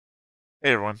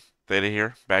Hey everyone, Theta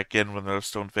here, back in with another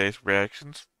Stone Face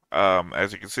reactions.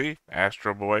 As you can see,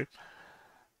 Astro Boy.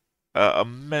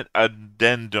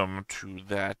 Addendum to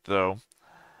that, though.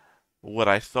 What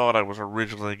I thought I was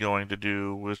originally going to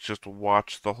do was just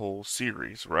watch the whole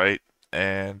series, right?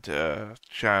 And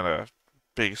trying to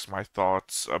base my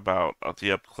thoughts about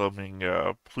the upcoming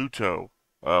Pluto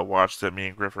watch that me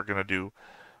and Griff are going to do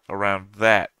around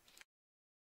that.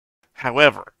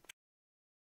 However,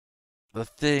 the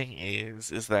thing is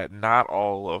that not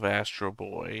all of Astro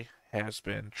Boy has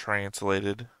been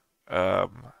translated.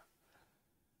 Um,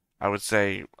 I would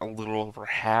say a little over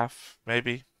half,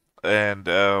 maybe. And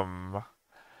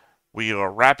we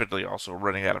are rapidly also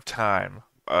running out of time.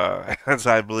 As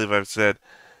I believe I've said,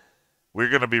 we're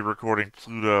going to be recording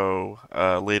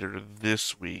Pluto later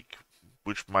this week,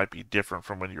 which might be different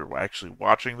from when you're actually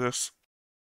watching this.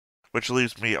 Which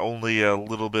leaves me only a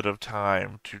little bit of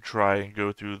time to try and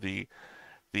go through the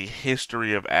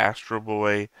history of Astro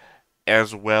Boy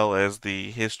as well as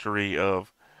the history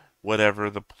of whatever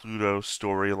the Pluto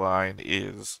storyline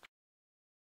is.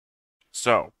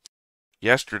 So,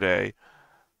 yesterday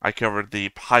I covered the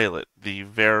pilot, the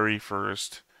very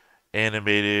first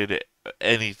animated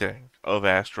anything of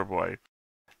Astro Boy.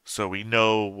 So we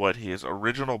know what his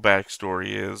original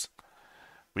backstory is.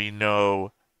 We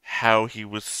know how he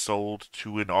was sold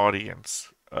to an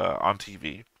audience on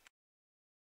TV.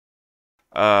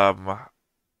 Um,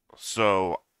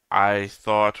 So I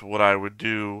thought what I would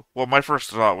do. Well, my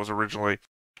first thought was originally,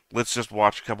 let's just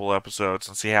watch a couple episodes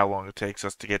and see how long it takes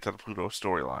us to get to the Pluto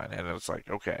storyline. And it's like,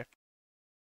 okay,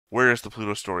 where is the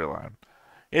Pluto storyline?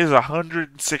 It is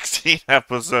 116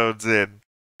 episodes in.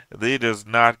 It does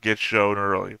not get shown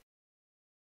early.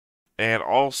 And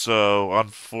also,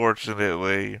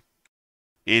 unfortunately,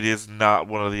 it is not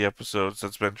one of the episodes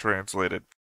that's been translated.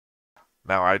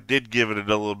 Now, I did give it a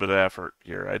little bit of effort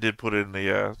here. I did put in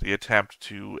the attempt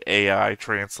to AI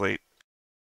translate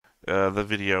the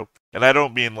video. And I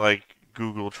don't mean like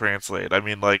Google Translate. I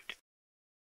mean like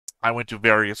I went to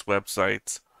various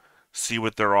websites, see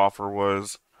what their offer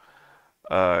was,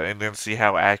 and then see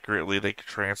how accurately they could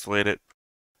translate it.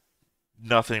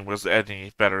 Nothing was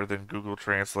any better than Google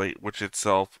Translate, which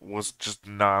itself was just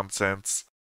nonsense.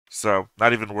 So,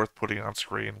 not even worth putting on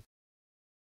screen.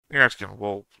 You're asking,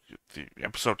 well, the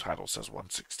episode title says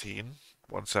 116,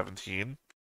 117.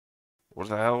 What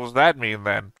the hell does that mean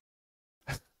then?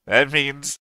 That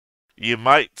means you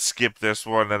might skip this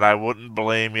one, and I wouldn't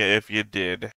blame you if you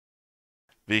did,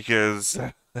 because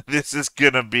this is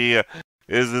gonna be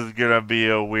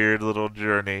a weird little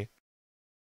journey.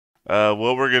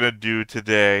 What we're gonna do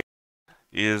today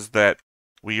is that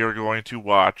we are going to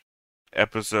watch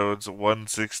episodes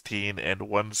 116 and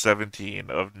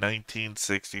 117 of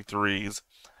 1963's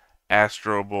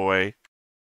Astro Boy,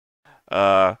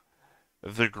 uh,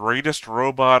 The Greatest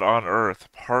Robot on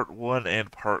Earth, Part 1 and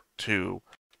Part 2,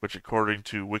 which according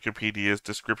to Wikipedia's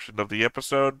description of the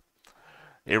episode,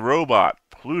 a robot,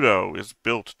 Pluto, is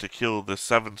built to kill the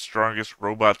seven strongest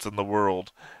robots in the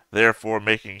world, therefore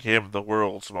making him the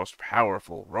world's most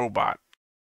powerful robot.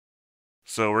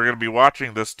 So we're going to be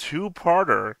watching this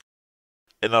two-parter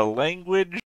in a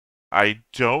language I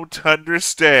don't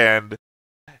understand,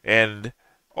 and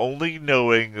only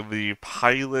knowing the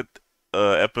pilot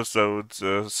episode's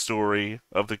story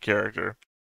of the character.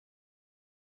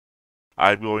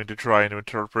 I'm going to try and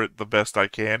interpret the best I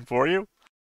can for you.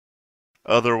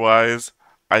 Otherwise,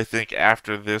 I think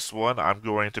after this one, I'm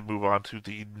going to move on to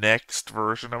the next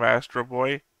version of Astro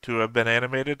Boy to have been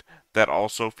animated that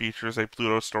also features a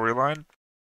Pluto storyline,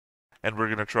 and we're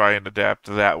going to try and adapt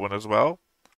to that one as well.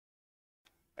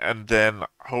 And then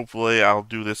hopefully I'll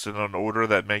do this in an order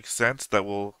that makes sense that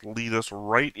will lead us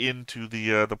right into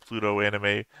the Pluto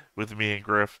anime with me and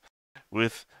Griff,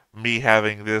 with me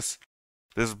having this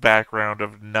background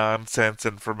of nonsense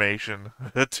information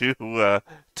to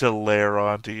layer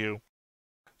onto you.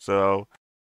 So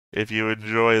if you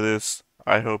enjoy this,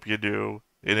 I hope you do.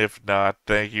 And if not,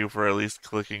 thank you for at least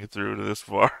clicking through to this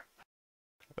far.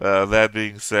 That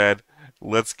being said,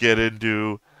 let's get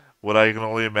into what I can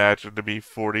only imagine to be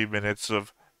 40 minutes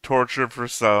of torture for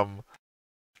some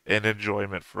and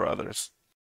enjoyment for others.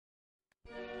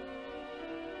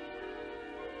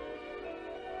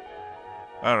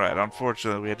 Alright,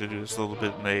 unfortunately we had to do this a little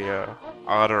bit in a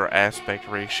odder aspect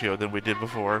ratio than we did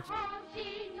before.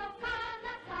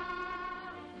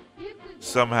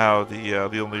 Somehow the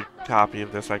only copy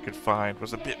of this I could find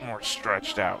was a bit more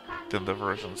stretched out than the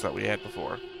versions that we had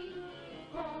before.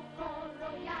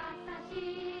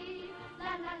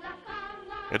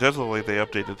 It does look like they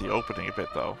updated the opening a bit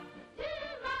though.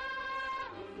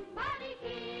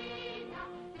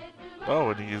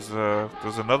 Oh, and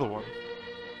there's another one.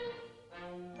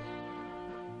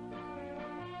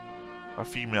 A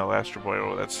female Astro Boy.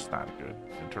 Oh, that's not a good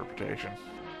interpretation.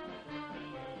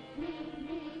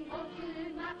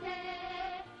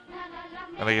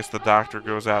 And I guess the doctor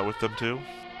goes out with them too.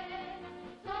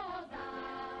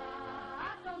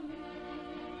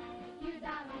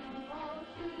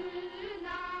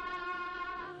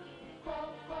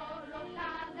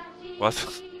 Well,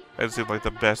 that seemed like the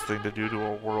best thing to do to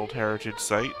a World Heritage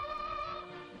site.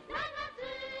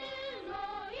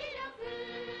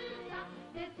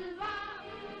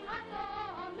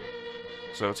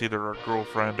 So it's either a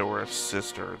girlfriend or a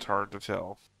sister. It's hard to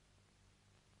tell.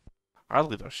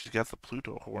 Oddly though, she's got the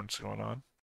Pluto horns going on.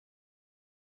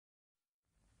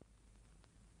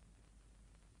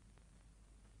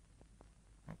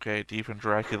 Okay, deep in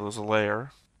Dracula's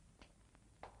lair.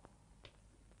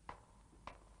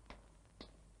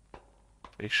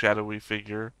 A shadowy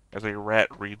figure as a rat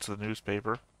reads the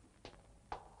newspaper.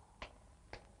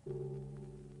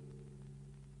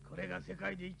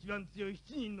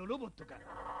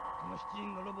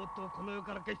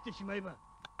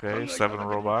 Okay, 7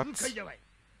 robots.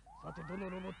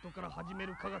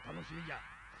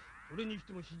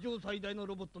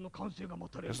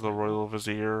 Is the Royal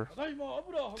Vizier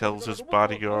tells his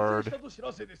bodyguard.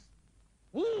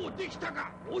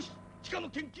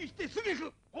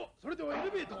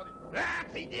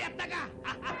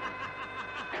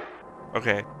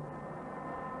 Okay.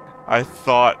 I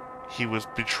thought he was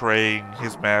betraying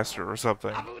his master or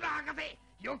something. I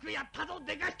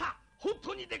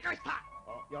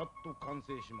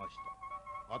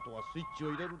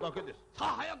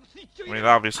mean,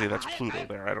 obviously that's Pluto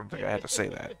there. I don't think I had to say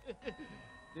that.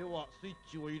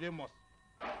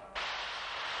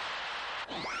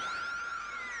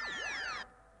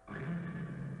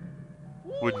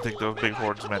 Wouldn't think those big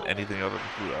horns meant anything other than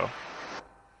Pluto.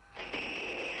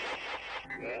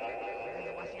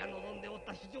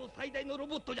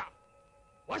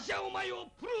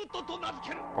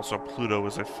 Also, Pluto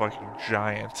is a fucking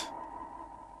giant.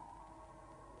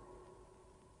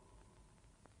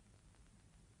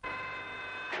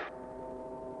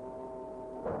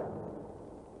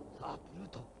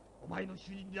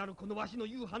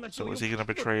 So is he gonna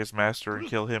betray his master and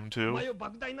kill him too? This is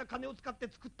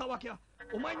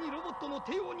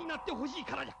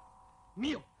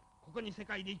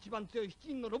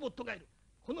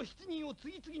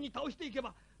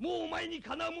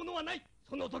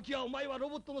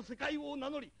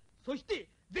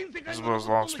one of those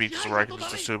long speeches where I can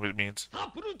just assume it means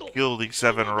kill the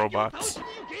 7 robots.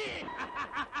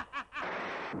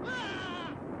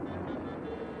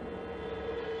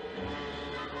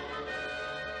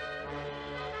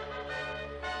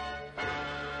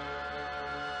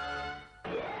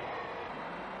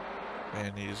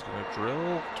 And he's gonna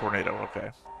drill tornado.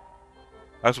 Okay.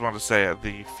 I just wanted to say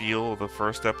the feel the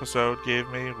first episode gave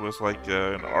me was like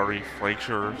an Ari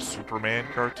Fleischer Superman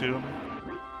cartoon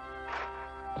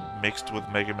mixed with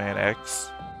Mega Man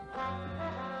X.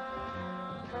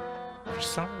 For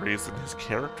some reason, his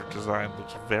character design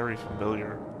looks very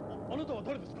familiar.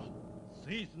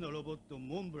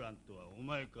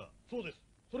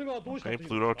 Okay,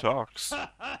 Pluto talks.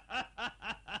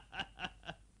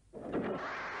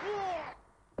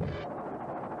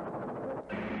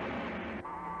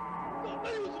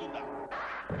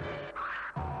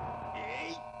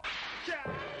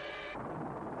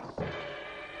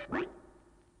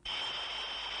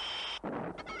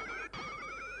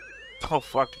 Oh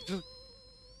fuck.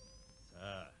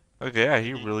 Okay, yeah,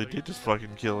 he really did just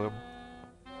fucking kill him.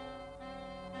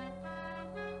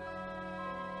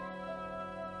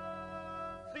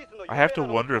 I have to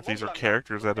wonder if these are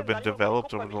characters that have been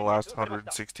developed over the last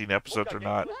 116 episodes or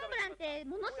not.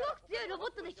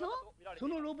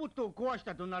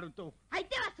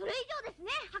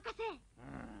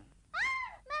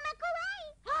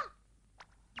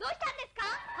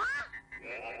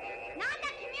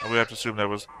 We have to assume that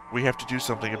was, we have to do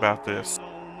something about this.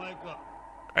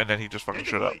 And then he just fucking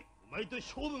shut up. It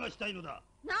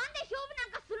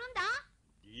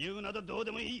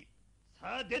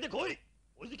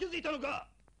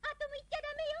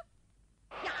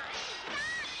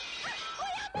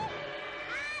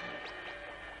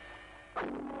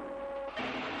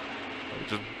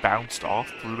just bounced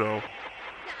off Pluto.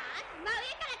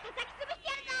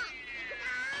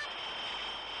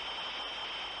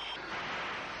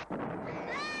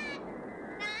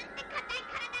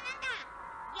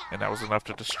 And that was enough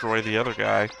to destroy the other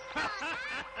guy.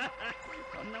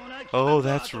 Oh,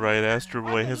 that's right, Astro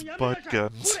Boy has butt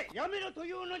guns.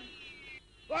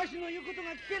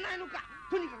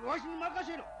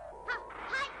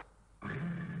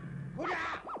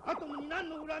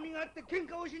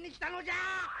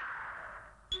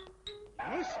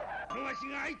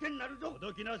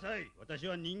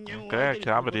 Okay,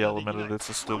 comedy element of this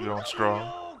is still going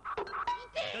strong.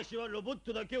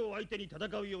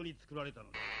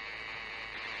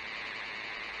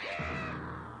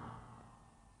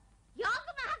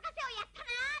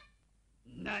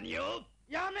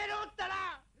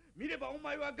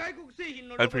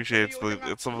 I appreciate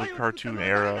it's of the cartoon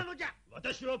era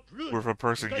where if a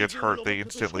person gets hurt, they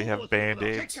instantly have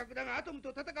band-aids.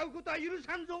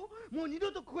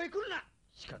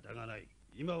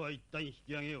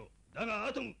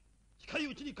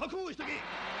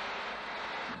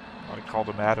 I called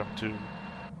him Adam too.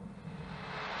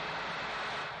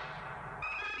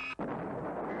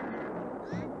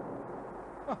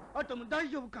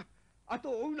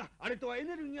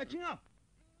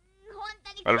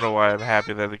 I don't know why I'm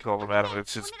happy that they called him Adam.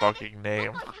 It's his fucking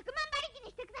name.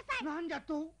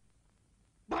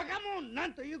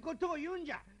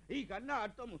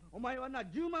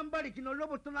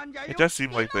 It does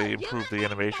seem like they improved the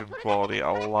animation quality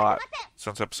a lot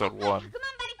since episode 1.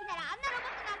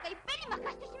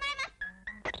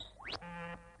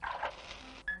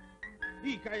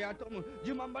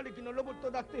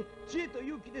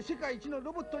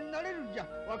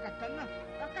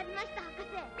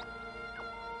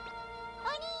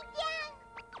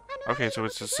 Okay, so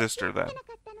it's his sister then.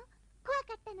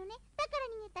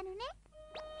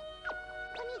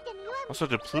 Also,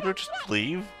 did Pluto just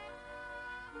leave?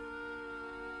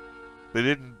 They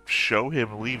didn't show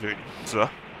him leaving, so...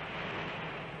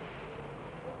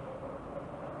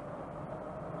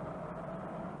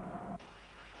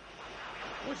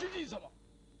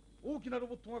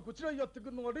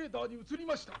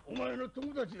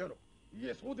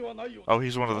 Oh,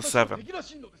 he's one of the 7.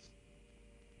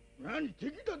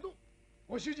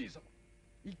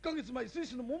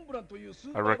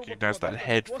 I recognize that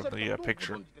head from the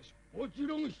picture.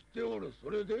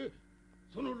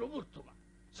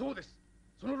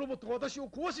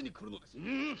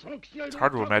 It's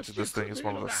hard to imagine this thing is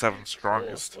one of the 7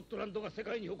 strongest.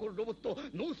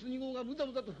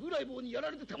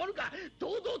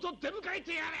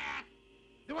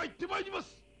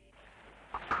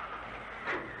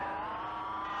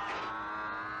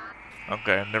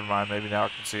 Okay, never mind. Maybe now I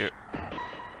can see it.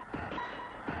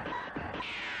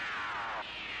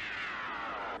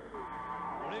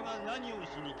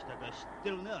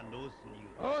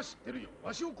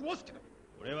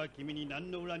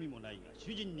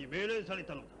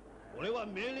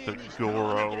 The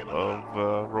Goro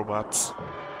of robots.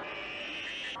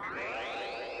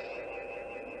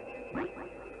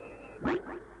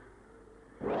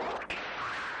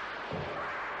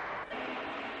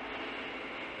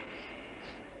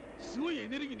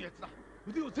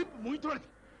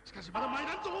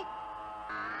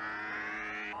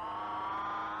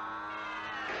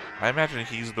 I imagine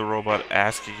he's the robot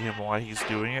asking him why he's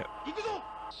doing it.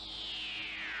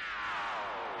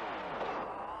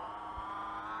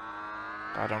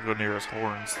 God, don't go near his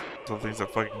horns. Those things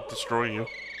that fucking destroy you.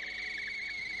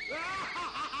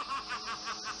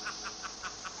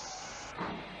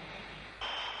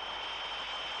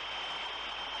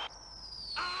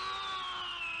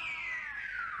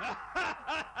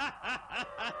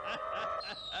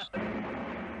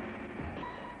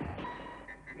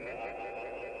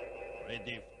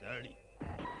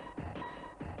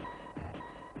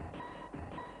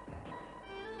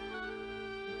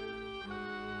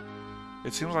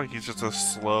 It seems like he's just a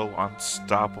slow,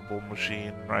 unstoppable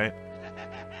machine, right?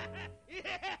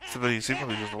 So that he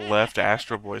seemingly just left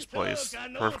Astro Boy's place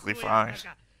perfectly fine.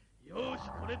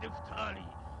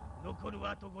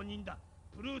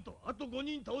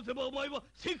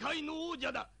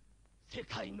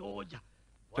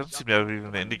 Doesn't seem to have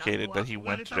even indicated that he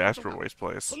went to Astro Boy's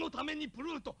place. So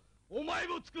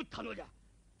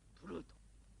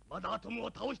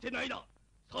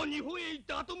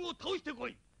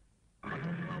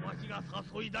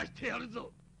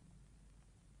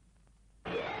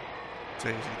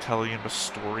is he telling him a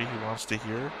story he wants to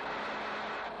hear?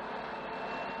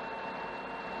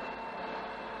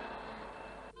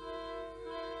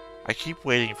 I keep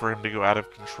waiting for him to go out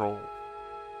of control.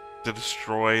 To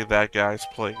destroy that guy's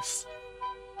place.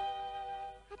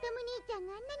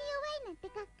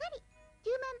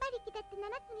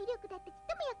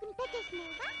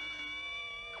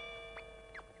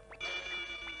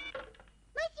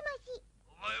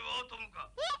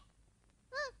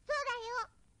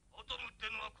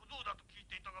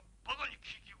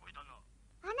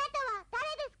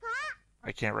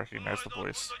 I can't recognize the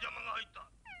voice.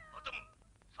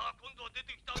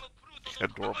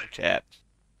 Adorable cat.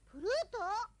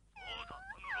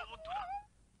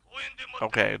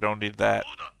 Okay, don't need that.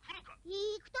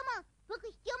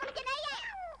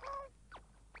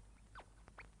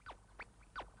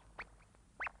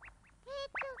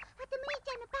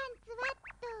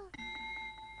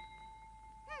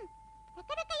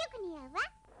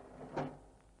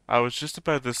 I was just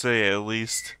about to say at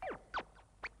least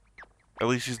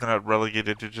he's not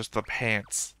relegated to just the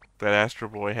pants that Astro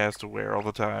Boy has to wear all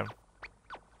the time.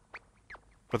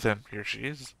 But then here she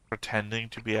is, pretending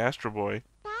to be Astro Boy.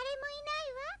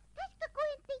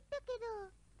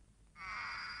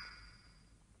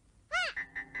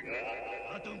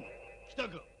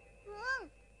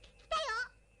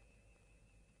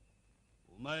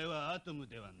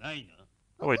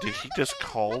 Oh wait, did he just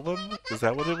call them? Is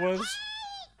that what it was?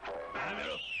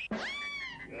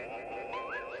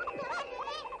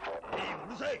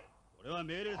 俺は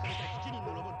命令された7人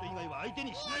のロボット以外は相手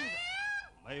にしないんだ。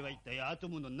お前は一体アト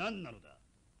ムの何なのだ。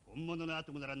本物のア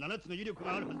トムなら7つの威力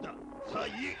があるはずだ。さあ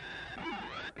言え。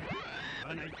言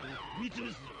わないと踏み潰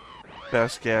すぞ。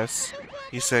 Best guess.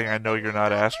 He's saying, I know you're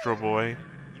not Astro Boy,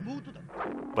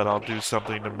 but I'll do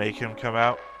something to make him come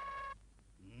out.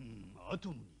 アト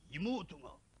ムに妹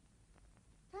が。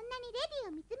そんなにレディ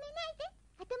を見つめないで。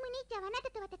アトム兄ちゃんはあな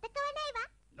たとは戦わ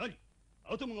ないわ。何？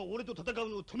アトムが俺と戦う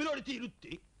のを止められているって？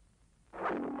よ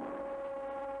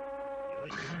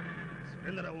し、そ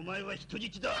れならお前は人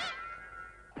質だ。いや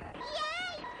ー、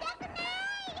行きたくない。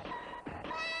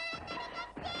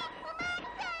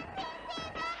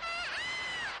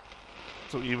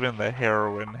So even the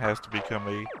heroine has to become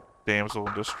a damsel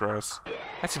in distress.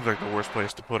 That seems like the worst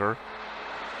place to put her.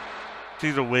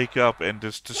 She's to wake up and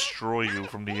just destroy you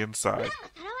from the inside.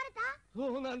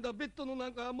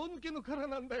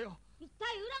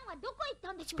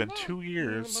 It's been 2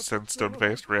 years since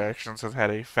Stone-Faced Reactions has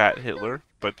had a fat Hitler,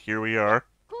 but here we are.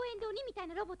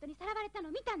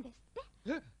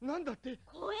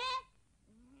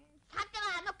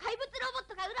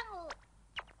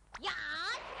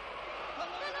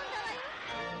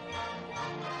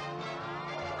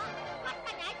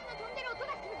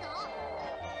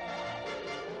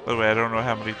 By the way, I don't know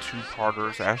how many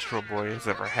two-parters Astro Boy has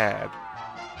ever had.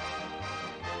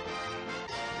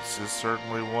 This is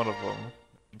certainly one of them.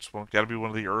 It's gotta be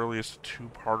one of the earliest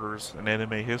two-parters in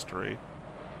anime history.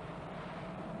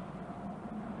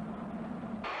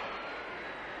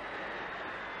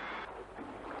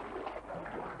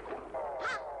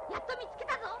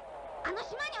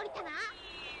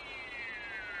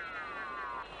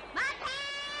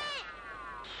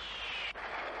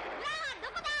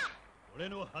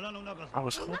 I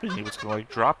was hoping he was gonna like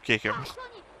drop kick him.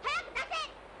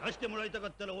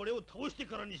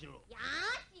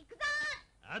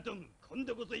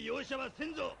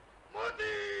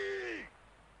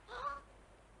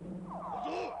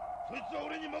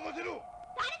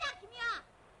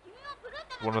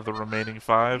 One of the remaining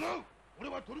 5. 俺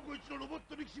はトルコ一のロボッ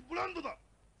ト力士ブランドだ。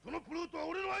そのプルートは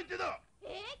俺の相手だ。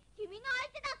君の相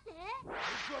手だって？こい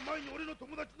つは前に俺の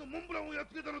友達のモンブランをやっ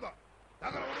つけたのだ。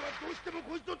だから俺はどうしても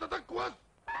こいつを叩き壊す。さ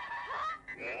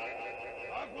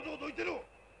あ小僧どいてろ。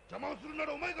邪魔をするな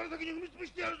らお前から先に踏み潰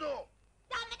してやるぞ。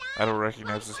 I don't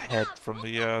recognize his head from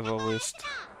the list.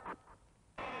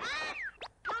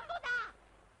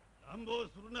 乱暴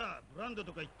するな。ブランド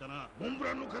とか言ったな。モンブ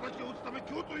ランの形を打つため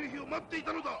今日という日を待ってい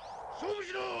たのだ。勝負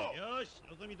しろ。よし、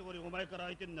望み通りお前から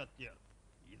相手になってやる。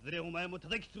いずれお前も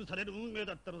叩き潰される運命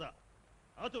だったのだ。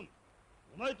アトム、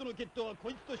お前との決闘はこ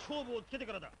いつと勝負をつけて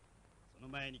からだ。その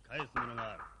前に返すもの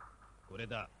がある。これ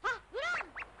だ。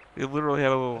 He literally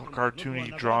had a little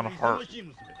cartoony drawn heart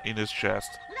in his chest.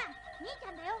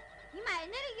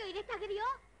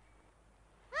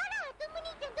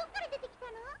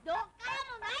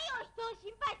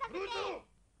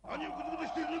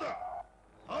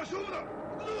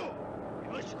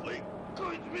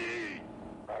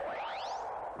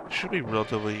 Should be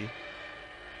relatively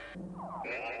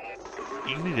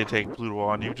easy to take Pluto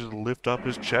on. You just lift up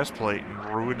his chest plate and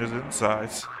ruin his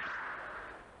insides.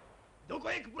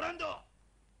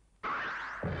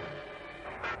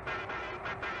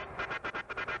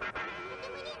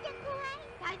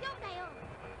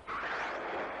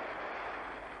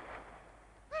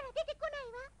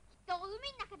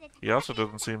 He also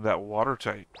doesn't seem that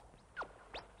watertight.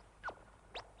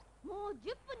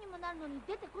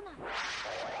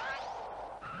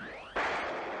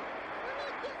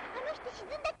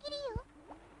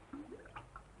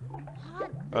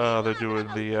 They're doing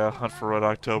the Hunt for Red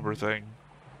October thing.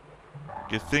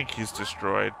 You think he's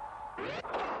destroyed.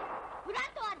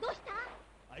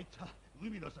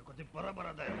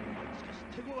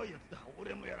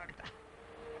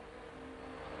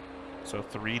 So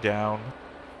 3 down.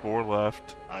 4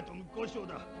 left. あと5章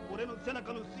だ。俺の背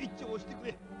中のスイッチを押してく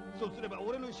れ。そうすれば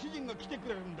俺の主人が来てく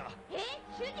れるんだ。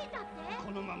主人だって？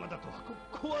このままだと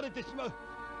壊れてしまう。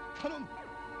頼む。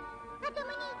アト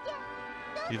ム兄ちゃ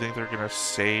ん。Do you think they're gonna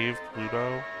save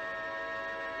Pluto?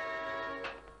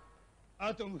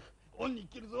 アトム、オンに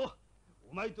切るぞ。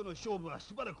お前との勝負は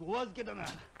しばらくお預けだな。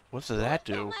What does that お前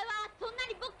do? はそんな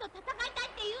に僕と戦いたいっ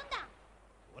て言うんだ。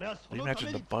俺はそのため Imagine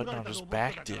に the 作 button られ on た his ロボットだ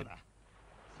back から did. な。さ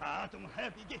あ、アトム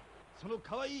早く行け。その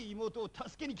可愛い妹を助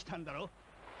けに来たんだろ。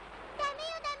ダメ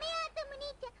よダメよアトム兄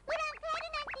ちゃん。ブラン帰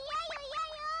るなんて嫌よ嫌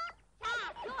よ。さ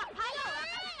あ今日は帰ろう。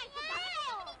別れないとダメだ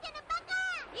よ。お兄ちゃんのバカ。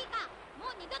いいか、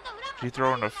もう二度と裏も Did he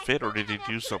throw in a fit or did he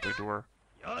do something to her?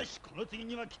 よし、この次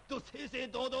にはきっと正々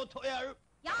堂々とやる。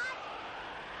よし。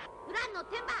ブランの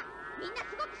天馬、みんな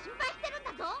すごく心配してるん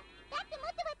だぞ。だってもっ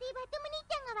とばと言えばアトム兄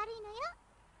ちゃんが悪いのよ。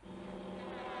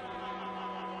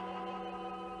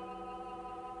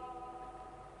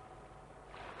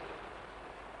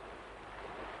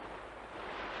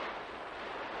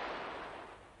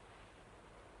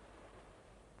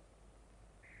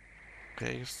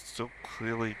Okay, he's still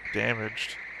clearly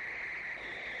damaged.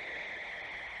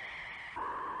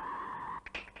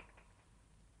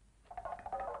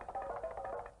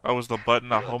 Oh, was the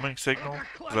button a homing signal? Is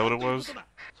that what it was?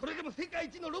 それでも世界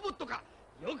一のロボットか。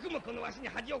よくもこのわしに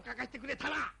恥をかかしてくれた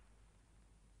な。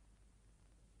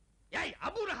やい、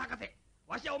アブール博士。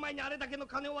わしはお前にあれだけの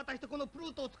金を渡してこのプル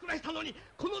ートを作らせたのに、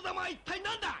このざまは一体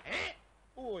なんだ。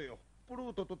おうよ、プル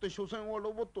ートとて所詮は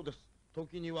ロボットです。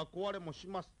時には壊れもし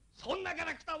ます。そんなキャ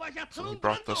ラクターわしは So 頼 he んだ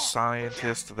brought the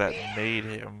scientist that made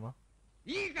him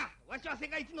いいか、わしは世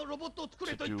界一のロボットを作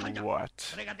れ to と言ったんじ do ゃ。 what?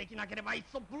 それができなければいっ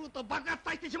そプルートを爆発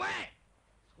させてしまえ。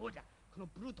そうじゃ、この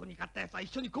プルートに勝ったやつは一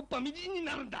緒にコッパみじんに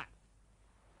なるんだ。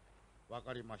わ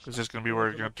かりました。 Is this gonna be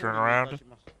where you're gonna turn around?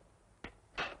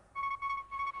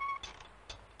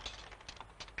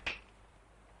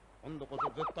 今度こそ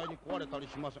絶対に壊れたり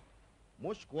しません。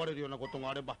もし壊れるようなことが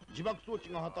あれば自爆装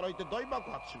置が働いて大爆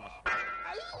発します。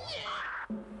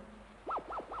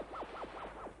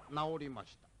治りま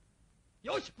した。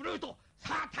よし、プルート、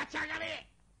さあ立ち上がれ。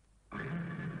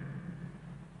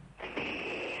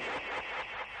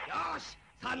よし、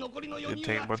さあ残りの4 Did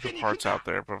人 take a は bunch つけ of に行くん parts だ。 out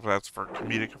there, but if that's for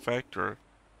comedic effect or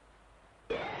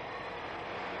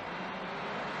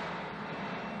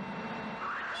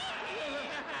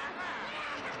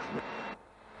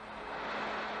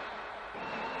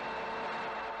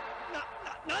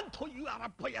なんという荒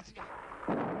っぽいやつじゃ。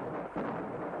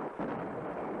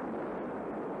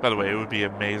 By the way, it would be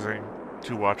amazing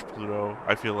to watch Pluto.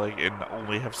 I feel like and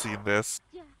only have seen this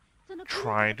じゃあその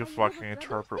trying to fucking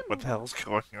interpret what the hell's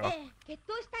going え on. え、決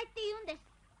闘したいって言うんです。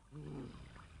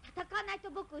戦わないと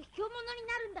僕卑怯者に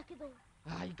なるんだけど。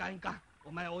ああ、いかんいかん。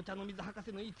お前お茶の水博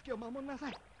士の言いつけを守んなさ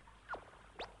い。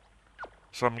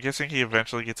 So I'm guessing he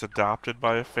eventually gets adopted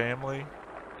by a family,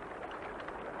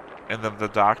 and then the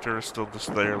doctor is still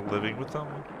just there living with them.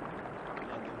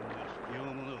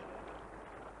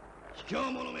 卑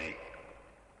怯者め。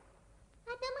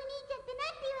アトム兄ちゃんってな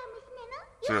んて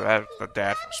So いう娘の？ that's the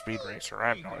dad from Speed Racer.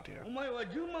 I have no idea. お前は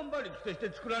10万馬力として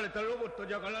作られたロボット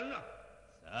じゃからな。さ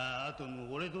あ、アト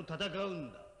ム、俺と戦う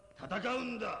んだ。戦う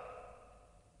んだ。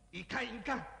いかんい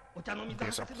かん。お茶の水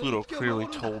Okay, 博 so 士の Pluto 言いつけを clearly 守る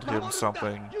んだ。 told 守る him んだ。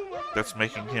 something that's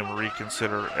making him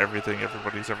reconsider everything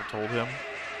everybody's ever told him.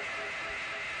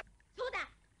 そうだ。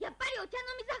やっぱりお茶の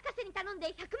水博士に頼んで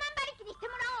100万馬力にして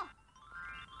もらおう。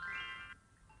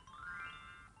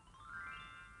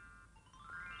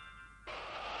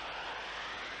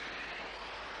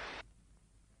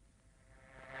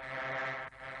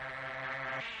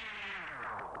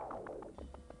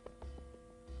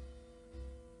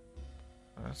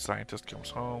The scientist comes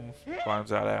home,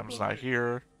 finds out Adam's not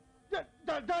here.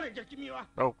 誰じゃ君は。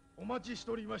 Oh, お待ちし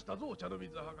ておりましたぞ、お茶の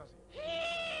水博士。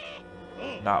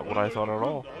 not what I thought at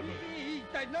all. 一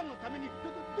体何のために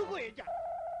どこへじゃ。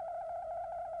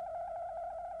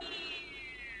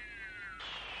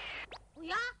お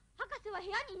や、博士は部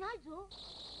屋にいないぞ。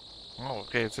 Oh,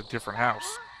 okay, it's a different house.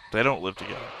 They don't live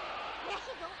together. 怪し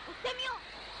いぞ。追ってみよう。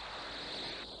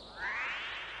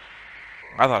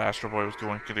 I thought Astro Boy was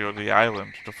going to go to the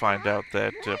island to find out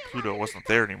that Pluto wasn't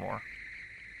there anymore.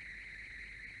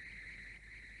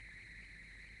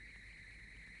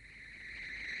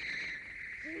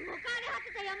 すごく荒れ果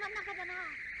てた山の中だな。あ、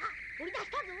降り出し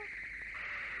たぞ。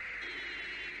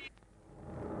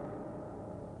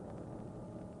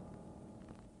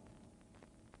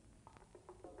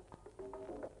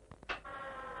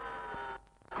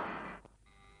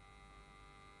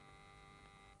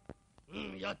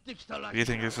 やってきたら Do you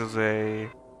think this is a...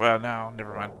 Well, no,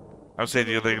 never mind. I would say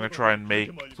they're going to try and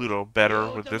make Pluto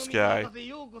better with this guy,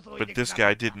 but this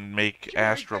guy didn't make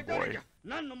Astro Boy.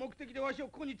 何の目的でわしを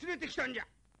ここに連れてきたんじゃ。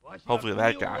 Hopefully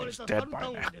that guy is dead by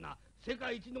now. 世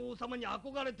界一の王様に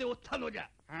憧れておったのじゃ。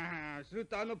ああ、する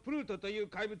とあのプルートという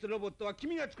怪物ロボットは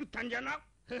君が作ったんじゃな。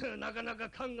なかなか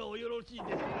勘がおよろしいで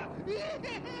すが。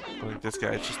I think this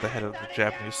guy is just the head of the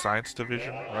Japanese science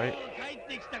division, right? 帰っ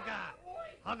てきたか。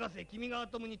博士、君がア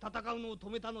トムに戦うのを止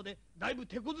めたので、だいぶ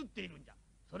手こずっているんじゃ。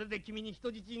それで君に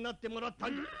人質になってもらった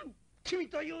んじゃ。君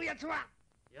というやつは。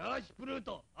よし、プルー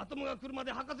ト、アトムが来るま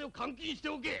で博士を監禁して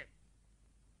おけ。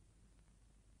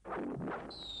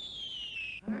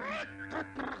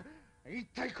一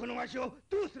体このわしを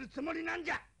どうするつもりなん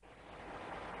じゃ。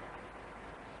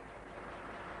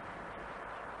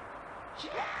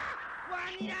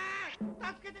ワニだ、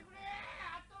助けてくれ、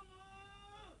アトム。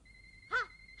あ、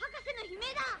博士の悲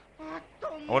鳴だ。ア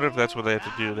トム。 I wonder if that's what they have to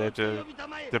do. They have to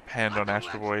depend on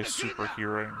Astro Boy's super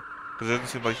hearing. Because it doesn't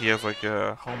seem like he has like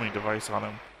a homing device on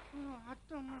him. ア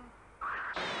トム。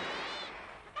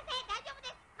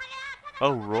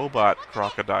 Oh, robot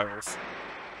crocodiles.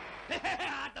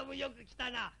 アトムよく来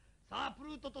たな。さあ、プ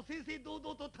ルートと正々堂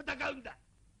々と戦うんだ。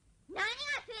何が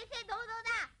正々堂々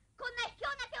だ。こんな卑怯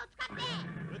な手を使って。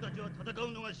俺たちは戦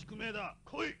うのが宿命だ。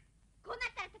来い。こうなっ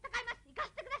たら戦います。行か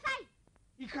せてくださ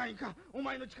い。いかんいかん、お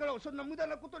前の力をそんな無駄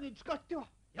なことに使っては。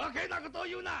余計なことを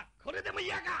言うな。これでも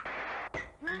嫌か。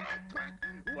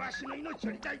わしの命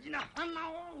より大事な花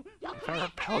を。 Fire a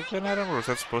pellet gun at him, or is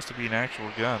that supposed to be an actual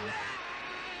gun?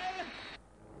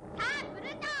 さあ、プル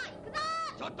ート、行くぞ。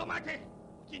ちょっと待て。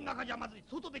うちの中じゃまずい。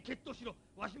外で決闘しろ。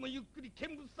わしもゆっくり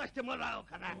見物させてもらおう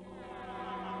かな。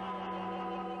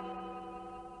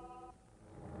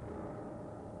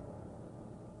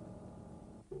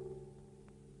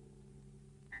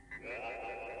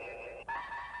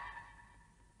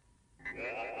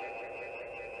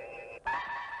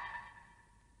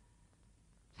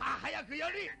さあ、早くや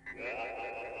り。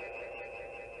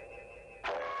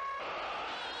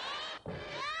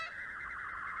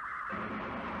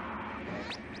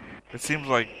 It seems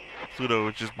like Pluto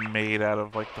is just made out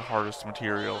of like the hardest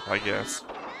material, I guess.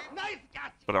 ナイスキャ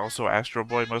ッチ。 But also Astro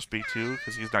Boy must be too,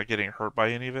 because he's not getting hurt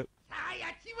by any of it. さあ、や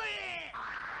っちまえ。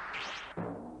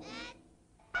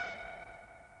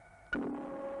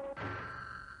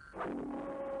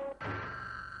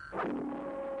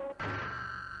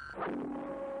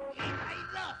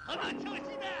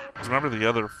 'Cause remember the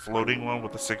other floating one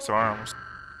with the 6 arms?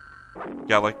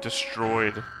 Got like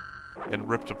destroyed and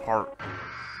ripped apart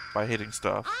by hitting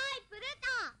stuff. おい、プルート、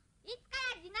いつか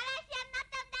ら地ならし屋になっ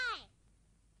たんだい。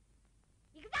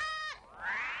行くぞ。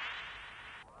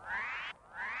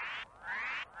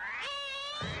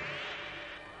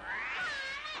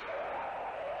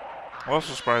 I'm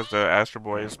also surprised that Astro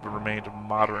Boy has remained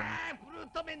modern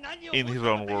in his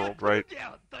own world, right?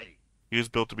 He was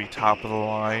built to be top of the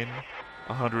line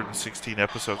 116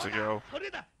 episodes ago.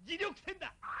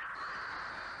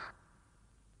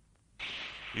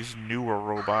 These newer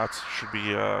robots should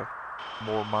be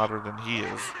more modern than he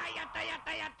is.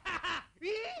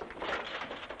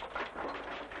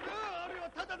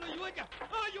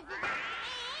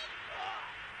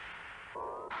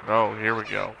 Oh, here we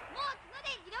go. もう角で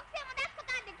磁力線を出すこ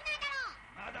とはできないだ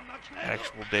ろう。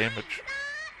 Actual damage.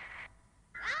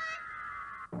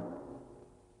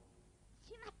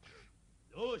 しまっ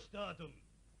た。どうしたアトム。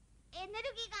エネ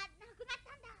ルギーがなくなっ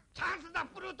たんだ。チャンスだ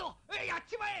プルート。やっ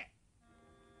ちまえ。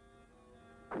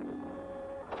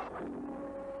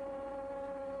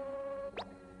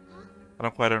 I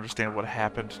don't quite understand what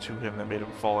happened to him that made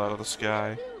him fall out of the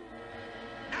sky.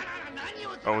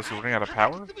 Oh, is he running out of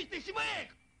power?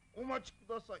 お待ちく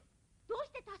ださい。どう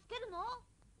して助けるの？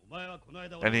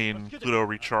 And then Pluto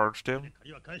recharged him.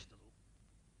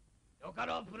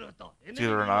 It's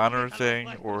either an honor thing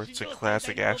or it's a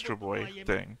classic Astro Boy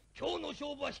thing. 今日の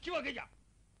勝負は引き分けじゃ。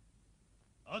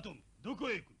アトム、どこ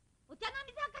へ行く？お茶の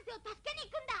水博士を助けに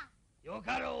行くんだ。よ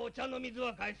かろう、お茶の水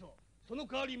は返そう。その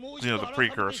代わりもう一 You 度 know, the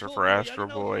precursor for Astro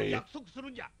Boy 約束する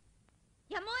んじゃ。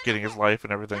 getting his life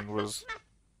and everything was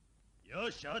よ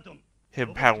し、アトム。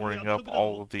 him powering up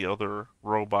all of the other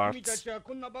君た robots. ちは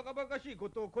こんなバカバカしいこ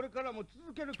とをこれからも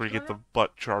続ける That's where 気 you か get な。 the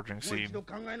butt charging もう一 scene. 度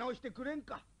考え直してくれん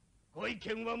か。ご意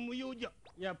見は無用じゃ。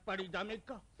やっぱりダメ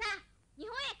か。さあ、日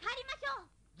本へ帰りましょう。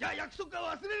じゃあ約束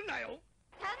は忘れるなよ。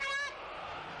さよな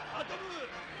ら。アトム、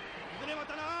いずれま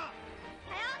たな。さよ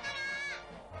うな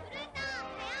ら。プルート、さよ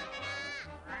う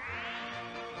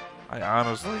なら。 I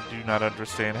honestly do not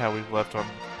understand how we've left on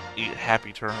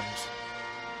happy terms.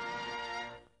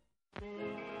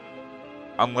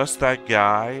 Unless that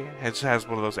guy has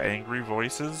one of those angry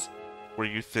voices, where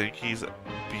you think he's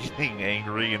being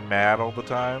angry and mad all the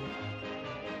time.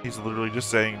 He's literally just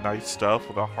saying nice stuff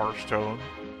with a harsh tone.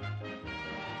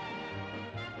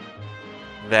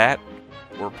 That,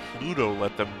 or Pluto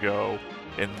let them go,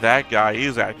 and that guy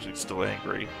is actually still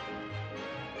angry.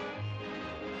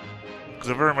 Because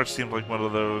it very much seemed like one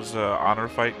of those honor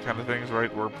fight kind of things,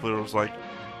 right? Where Pluto's like,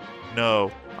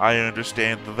 no, I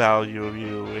understand the value of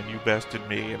you, and you bested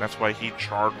me, and that's why he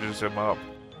charges him up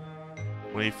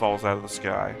when he falls out of the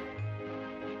sky.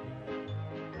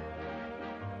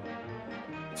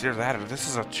 It's either that or this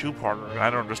is a two-parter, and I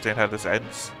don't understand how this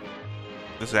ends.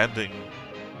 This ending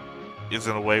is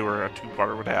in a way where a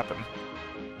two-parter would happen.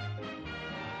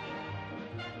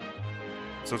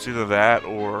 So it's either that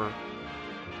or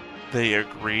they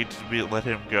agreed to let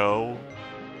him go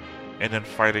and then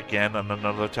fight again on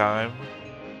another time.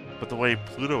 But the way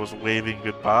Pluto was waving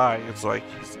goodbye, it's like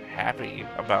he's happy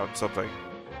about something.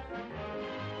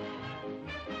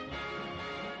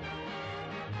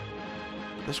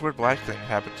 This weird black thing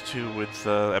happened too with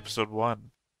episode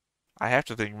 1. I have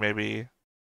to think maybe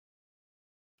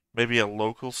a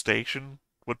local station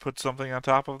would put something on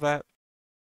top of that.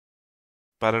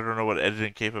 But I don't know what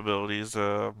editing capabilities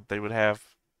they would have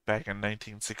back in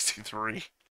 1963.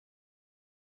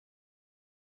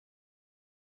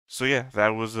 So yeah, that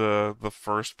was the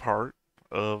first part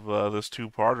of this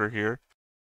two-parter here.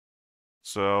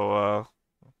 So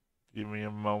give me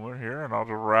a moment here, and I'll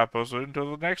just wrap us into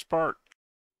the next part.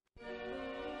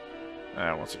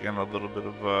 Once again, a little bit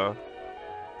of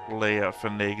layout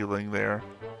finagling there.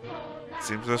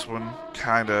 Seems this one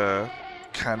kinda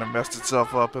messed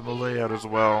itself up in the layout as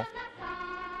well.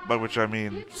 By which I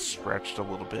mean stretched a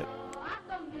little bit.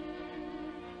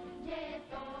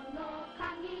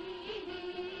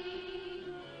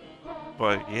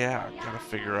 But yeah, gotta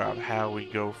figure out how we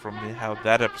go from how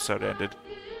that episode ended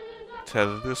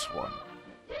to this one.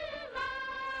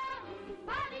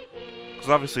 Because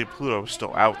obviously Pluto's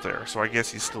still out there, so I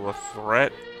guess he's still a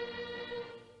threat.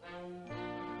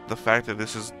 The fact that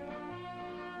this is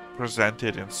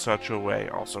presented in such a way,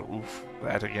 also, oof,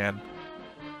 that again.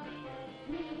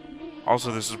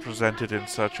 Also, this is presented in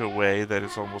such a way that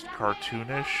it's almost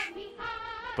cartoonish,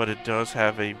 but it does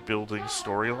have a building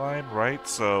storyline, right?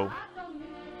 So,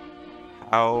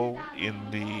 how in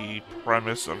the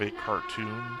premise of a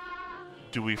cartoon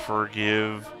do we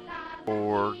forgive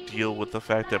or deal with the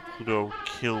fact that Pluto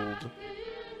killed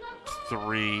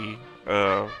 3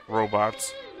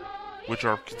 robots, which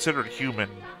are considered human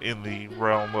in the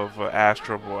realm of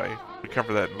Astro Boy? We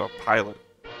cover that in the pilot.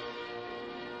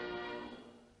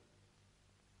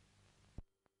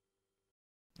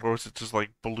 Or is it just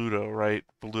like Bluto, right?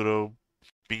 Bluto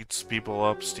beats people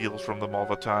up, steals from them all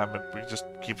the time, and he just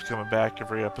keeps coming back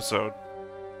every episode.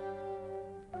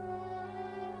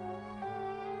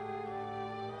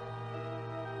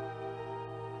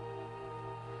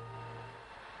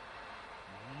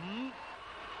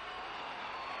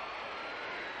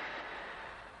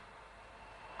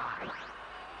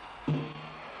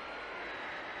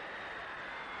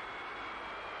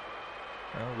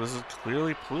 Well, this is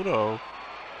clearly Pluto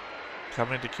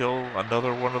coming to kill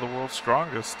another one of the world's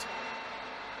strongest.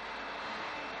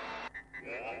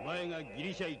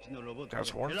 Got his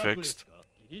horn fixed.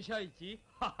 ギリシャ一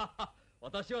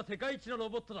私は世界一のロ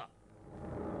ボットだ。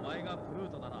お前がプル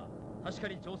ートなら確か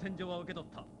に挑戦状は受け取っ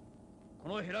た。こ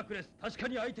のヘラクレス確か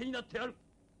に相手になってやる。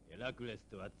ヘラクレス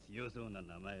とは強そうな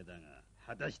名前だが、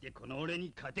果たしてこの俺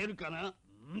に勝てるかな？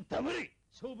黙れ！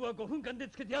勝負は5分間で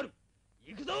つけてやる。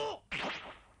行くぞ！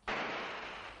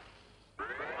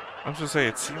 I was gonna say,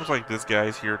 it seems like this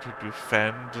guy's here to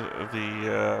defend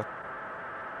the,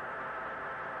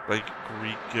 like,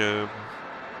 Greek,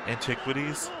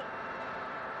 antiquities.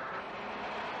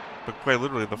 But quite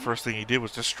literally, the first thing he did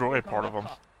was destroy part of them.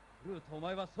 プルート、お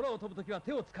前は空を飛ぶときは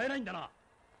手を使えないんだな。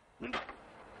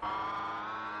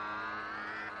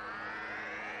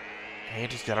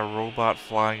And he's got a robot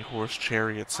flying horse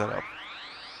chariot set up.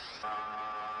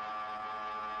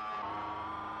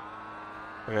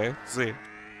 Okay, let's see.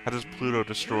 How does Pluto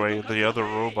destroy the other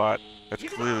robot that's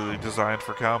clearly designed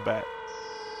for combat?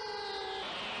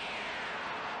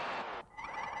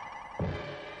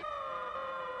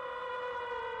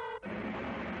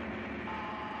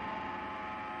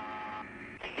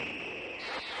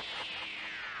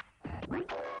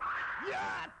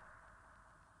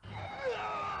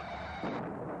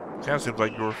 Kind of seems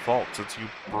like your fault since you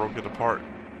broke it apart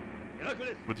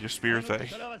with your spear thing.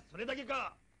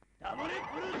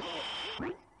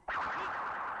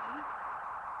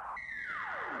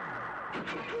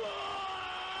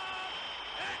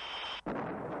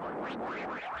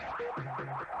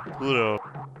 Pluto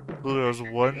Pluto's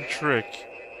one trick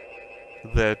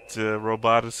that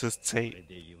roboticists こ hate. れ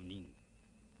で4人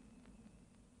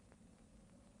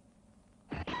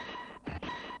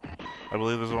I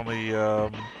believe there's only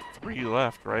 3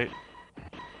 left, right?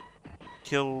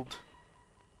 Killed.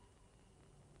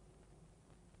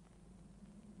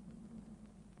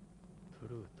 プ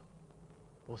ルー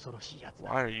ト恐ろしいやつだ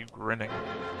Why are you grinning?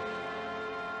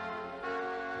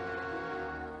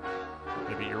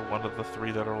 Maybe you're one of the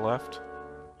 3 that are left?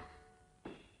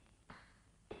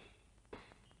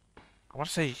 I want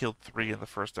to say he killed 3 in the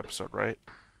first episode, right?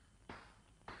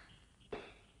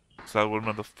 So that would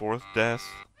have been the 4th death.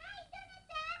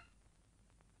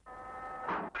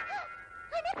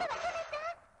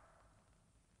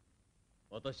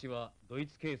 私はドイ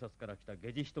ツ警察から来た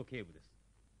ゲジヒト警部です。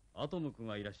アトム君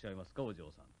がいらっしゃいますか、お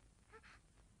嬢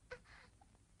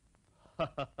さん。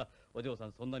お嬢さ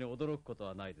ん、そんなに驚くこと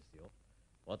はないですよ。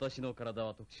私の体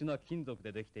は特殊な金属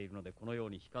でできているので、このよう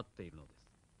に光っているのです。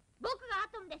僕がア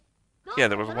トムです。 Yeah,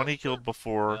 there was one he killed い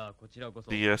before や、こちらこそ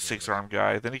the 6-arm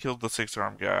guy. Then he killed the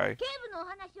 6-arm guy. 警部のお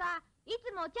話はい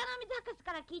つもお茶飲みサックス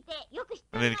から聞いてよく知っ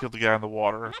て And い then ま he す。 killed the guy in the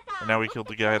water. And now he killed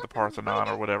the guy at the Parthenon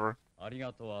or whatever. あり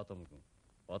がとう、アトム君。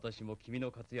私も君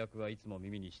の活躍はいつも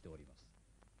耳にしております。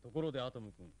ところでアト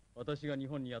ム君、私が日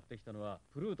本にやってきたのは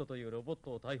プルートというロボッ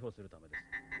トを逮捕するためです。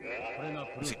これが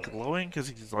プル Is he ート。 glowing because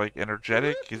he's like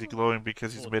energetic? Is he glowing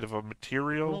because he's made of a この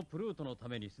material? プルートのた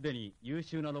めにすでに優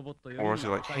秀なロボットよ Or is he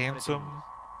like 破壊されているんです handsome?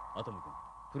 アトム君、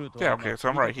プルート Yeah, は okay, so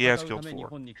I'm right. He has 戦う killed ために 4.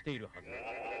 日本に来ているはずだ。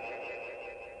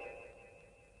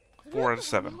 4 out of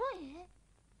 7. 日本へ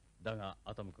だが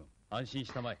アトム君、安心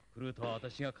したまえ。プルートは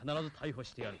私が必ず逮捕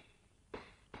してやる。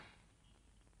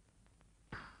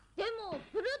でも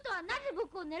プルートはなぜ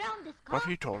僕を狙うんですか？ But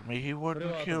he told me he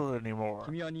wouldn't kill anymore.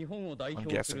 君は日本を代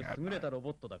表する優れたロ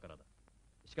ボットだからだ。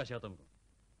しかしアトム君、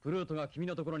プルートが君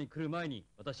のところに来る前に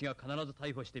私が必ず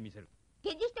逮捕してみせる。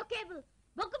ゲジヒト警部、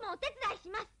僕もお手伝いし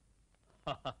ます。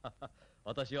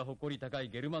私は誇り高い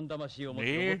ゲルマン魂を持つ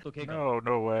ロボ Me? ット警官。 No,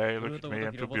 no way. プル Look ー at ト me. ご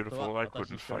I'm とき too ロボット beautiful. は I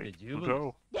私 couldn't 一人で fight. 十分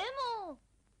Pluto? でも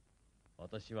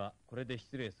私はこれで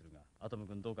失礼するが、アトム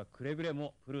君どうかくれぐれ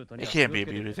もプルートに It は気を can't つ be a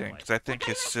けて beauty くだ thing さい。 because I think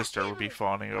his sister would be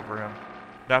fawning over him.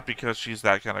 Not because she's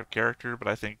that kind of character, but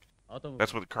I think アトム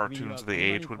that's what the 君、 cartoons of the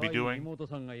age would be 君にはこんなに可愛い doing 妹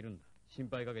さんがいるんだ。心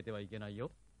配かけてはいけないよ。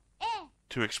ええ、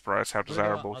 to express how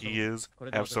desirable he is.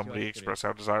 Have somebody express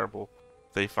how desirable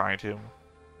they find him.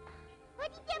 お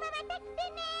じちゃままた来て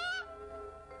ね。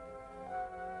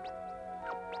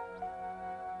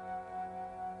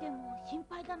でも心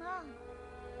配だな。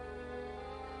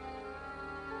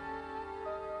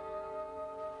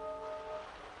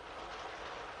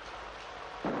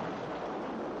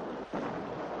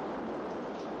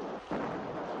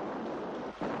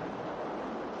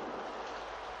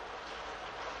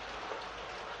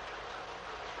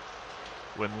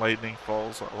When lightning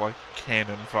falls like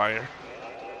cannon fire.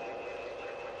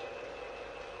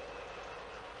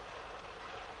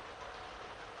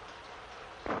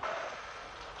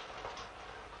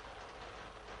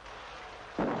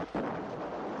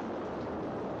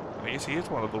 I guess he is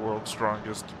one of the world's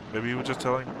strongest. Maybe he was just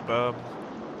telling, プ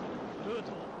ルー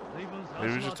ト、随分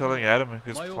maybe he was 探し just 回って telling Adam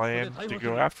his plan to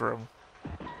go after him.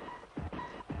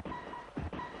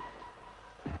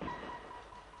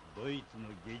 ドイツの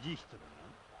ゲジヒトだ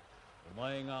お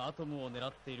前がアトムを狙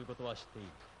っていることは知っている。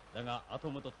だがア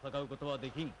トムと戦うことはで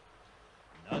きん。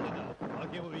な。なぜだ、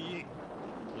訳を言え。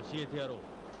教えてやろう。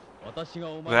私が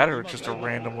お前 That に or 今 just a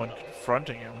random one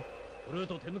confronting him. プルー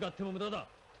ト手向かっても無駄だ。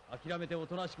諦めてお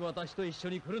となしく私と一緒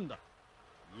に来るんだ。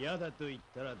嫌だと言っ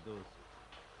たらどうす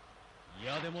る。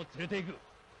嫌でも連れて行く。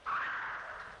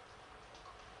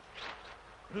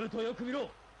プルートよく見ろ。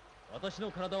私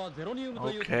の体はゼロニウムと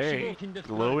いう特殊 Okay, 合金で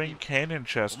作られてい glowing る。 cannon お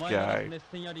chest 前が guy. 熱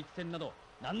戦や陸戦など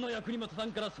何の役にも立た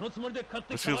んからそのつもりで勝っ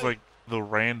て This feels like the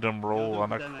random roll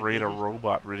on a create a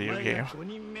robot お video 前 game. が5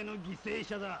人目の犠牲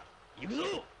者だ。行くぞ。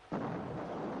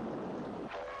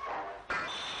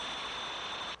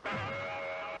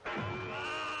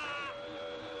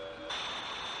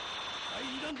第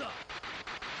2弾だ。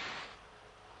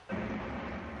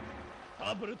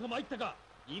さあブルート参ったか。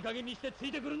いい加減にしてつ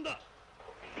いてくるんだ。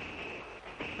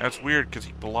 That's weird because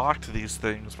he blocked these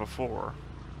things before.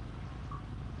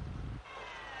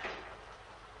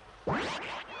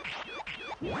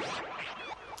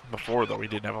 Before, though, he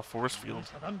didn't have a force field.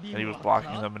 遮断ビー And he ム was を blocking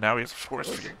発 them, and now he has a force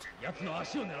field. 射奴の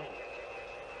足を狙おう。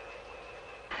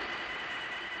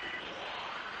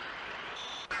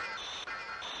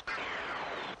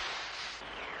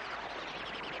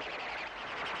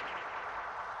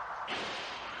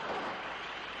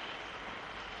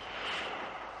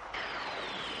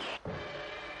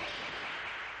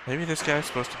Maybe this guy's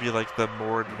supposed to be like the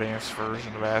more advanced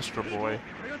version of Astro Boy.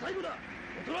 これが最後だ。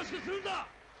おとなしくするんだ。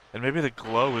 And maybe the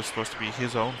glow is supposed to be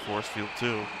his own force field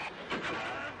too.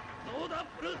 どうだ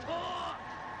プルート。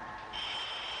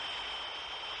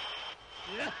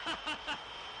いや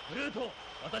プルート、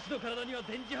私の体には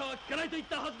電磁波は効かないと言っ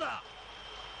たはずだ。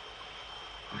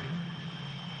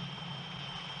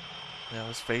 Yeah,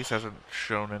 his face hasn't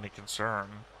shown any concern.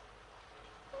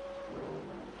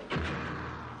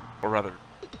 Or rather...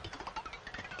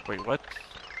 Wait, what?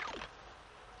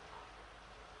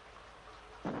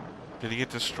 Did he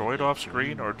get destroyed off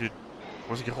screen, or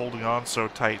was he holding on so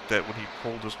tight that when he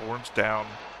pulled his horns down,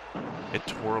 it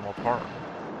tore him apart?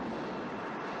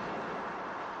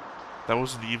 That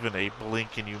wasn't even a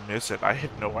blink and you miss it. I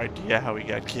had no idea how he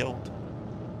got killed.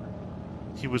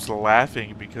 He was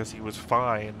laughing because he was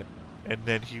fine, and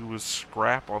then he was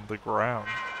scrap on the ground.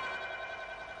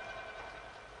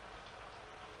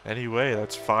 Anyway,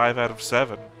 that's 5 out of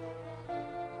 7.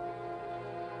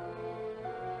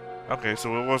 Okay,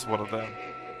 so it was one of them.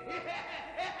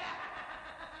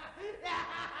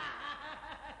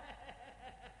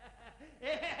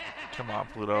 Come on,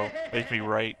 Pluto. Make me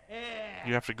right.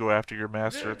 You have to go after your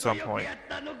master at some point.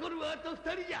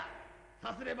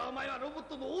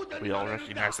 We all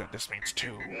recognize that this means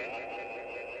 2.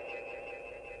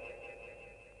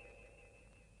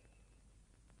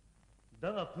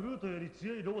 だがプルートより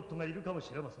強いロボットがいるかも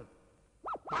しれません。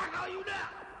バカを言うな。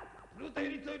プルート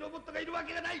より強いロボットがいるわ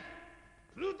けがない。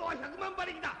プルートは100万馬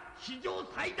力だ。史上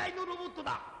最大のロボット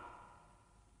だ。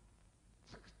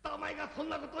作ったお前がそん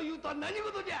なことを言うとは何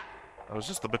事じゃ。 Oh, is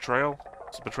this the betrayal?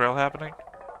 Is the betrayal happening?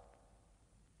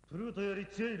 プルートより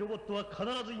強いロボットは必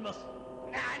ずいます。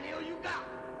何を言うか。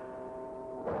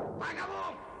バカ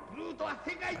モン。プルートは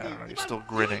世界で I don't know, 一 he's 番 still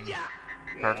強い grinning. じゃ。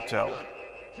 Hard to tell.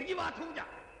 次はアトムじゃ。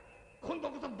今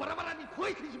度こそバラバラに壊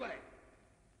してしまえ。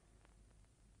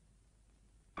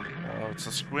 Oh, it's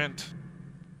a squint.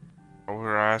 Or with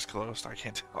her eyes closed, I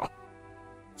can't tell.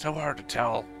 So hard to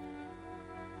tell.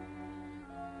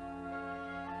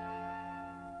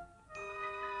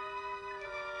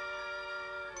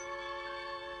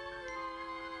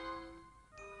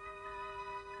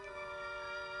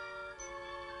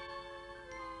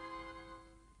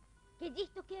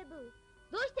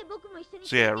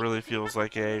 So yeah, it really feels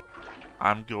like a,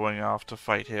 I'm going off to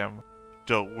fight him.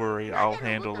 Don't worry, I'll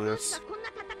handle this.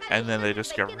 And then they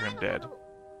discover him dead.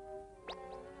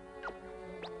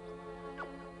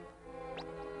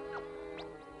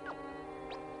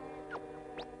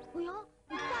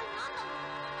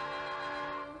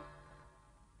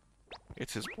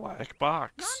 It's his black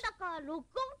box. なんだか録音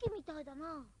機みたいだ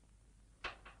な。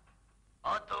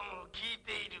アトム聞い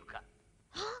ているか。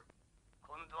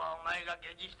今度はお前が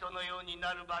ゲジ人のように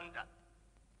なる番だ。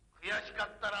悔しか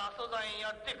ったら阿蘇山へ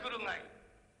やってくるがい。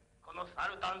このサ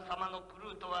ルタン様のプ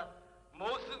ルートはもう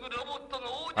すぐロボット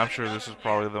の王者 I'm sure this is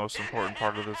probably the most important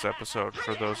part of this episode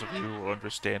for those of you who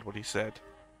understand what he said.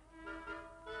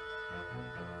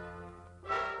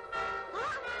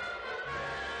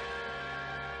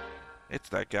 It's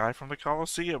that guy from the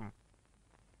Colosseum.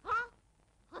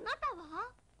 あなた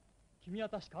は？君は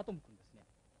確かアトム君ですね。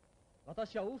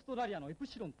私はオーストラリアのエプ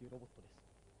シロンというロボットです。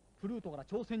プルートから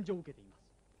挑戦状を受けています。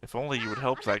 If only you would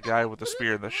help that guy with the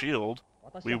spear and the shield,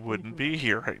 we wouldn't be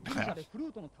here right ギリシャ now. でプル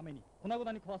ートのために粉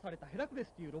々に壊されたヘラクレ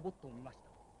スというロボットを見ました。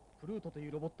プルートとい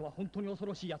うロボットは本当に恐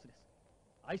ろしいやつです。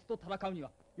あいつと戦うに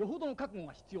はよほどの覚悟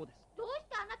が必要です。どうし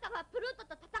てあなたはプルート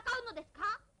と戦うのです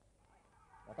か？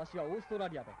私はオーストラ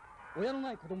リアで親の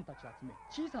ない子供たちを集め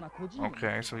小さな孤児院を持ってい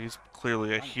Okay, ます so he's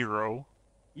clearly a hero.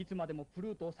 いつまでもプ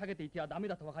ルートを下げていてはダメ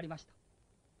だと分かりました。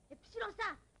エプシロン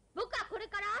さん、僕はこれ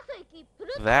から阿蘇行き、プ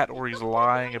ルート That or he's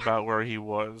lying about where he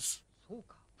was. そう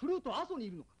か、プルートは阿蘇に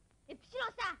いるのか。エプシロ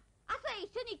ンさん、阿蘇へ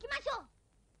一緒に行きましょ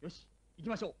う。よし、行き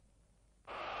ましょう。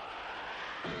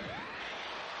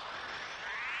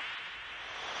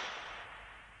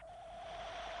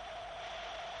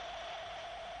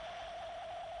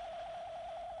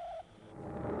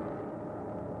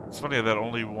It's funny that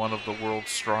only one of the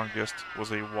world's strongest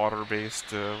was a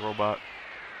water-based robot.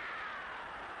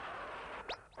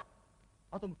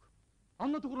 アトム君、あ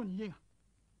んなところに家が。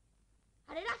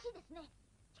あれらしいですね。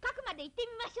近くまで行って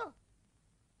みましょう。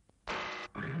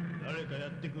誰かや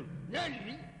ってくる。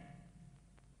何？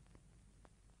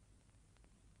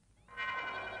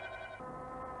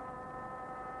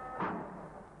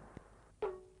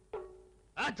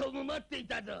アトム待ってい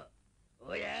たぞ。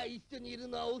おや、一緒にいる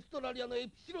のはオーストラリアのエ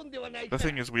プシロンではない The か。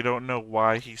 thing is, we don't know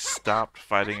why he stopped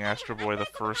fighting Astro Boy the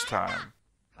first time.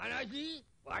 話？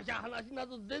わしゃ話な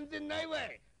ど全然ないわ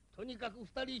い。とにかく二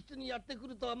人一緒にやってく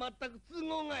るとは全く都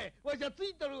合がい。わしはつ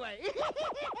いとるわい。サルタ、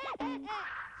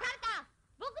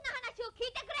僕の話を聞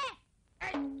いてくれ。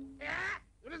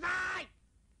うるさい。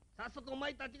早速お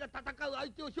前たちが戦う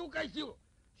相手を紹介しよう。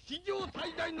史上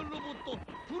最大のロボット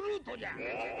プルートじゃ。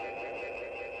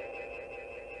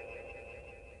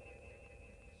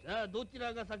さあどち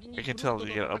らが先に I プ can ルー tell トと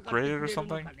you 戦 get ってく upgraded れ or るの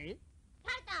something. かね。サ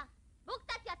ルタ、僕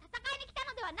たちは戦いに来た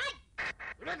のではない。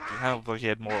うるさい。 It kind of looked like he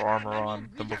had more armor on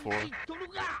than before. さ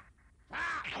あ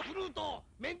プルート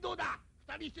面倒だ。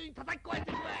二人一緒に叩き壊し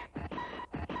てくれ。待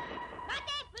て、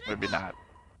プル Maybe ート。 not.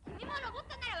 君もロボッ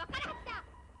トならわかるはずだ。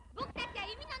僕たちは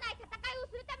意味のない戦いを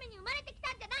するために生まれてき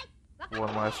たんじゃない。わかる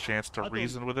One last chance to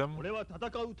reason with him. 俺は戦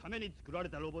うために作られ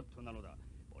たロボットなのだ。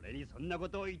俺にそんなこ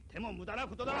とを言っても無駄な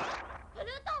ことだ。プルー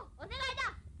ト、お願い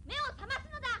だ。目を覚ます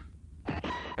のだ。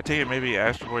 I take it maybe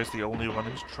Astro Boy is the only one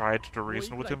who's tried to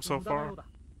reason with him so far.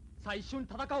 さあ一緒に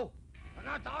戦おう。そ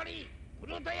の通りプ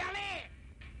ルートやれ。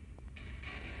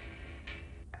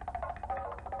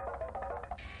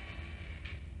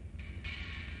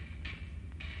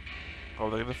 Oh,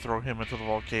 they're gonna throw him into the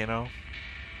volcano.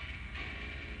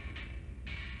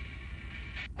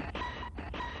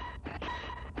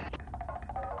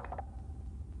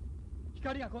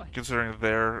 光が来ない。 Considering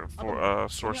their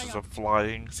sources of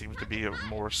flying seems to be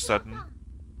more sudden,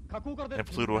 火口から出 and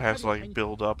て Pluto has to like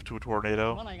build up to a 飛ば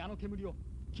tornado. ないあの煙を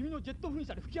君のジェット噴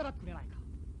射で吹き払ってくれないか。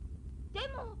で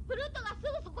も、プルートがすぐ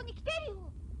そこに来てる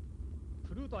よ。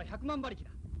プルートは100万馬力だ。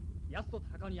ヤスと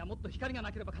戦うにはもっと光が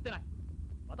なければ勝てない。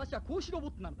私は光子ロボ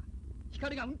ットなんだ。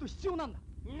光がうんと必要なんだ。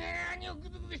何をグ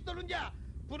ズグズしとるんじゃ。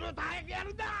プルート早くや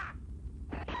るんだ。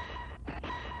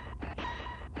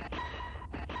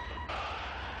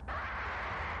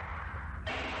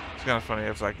 It's kind of funny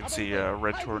as I can see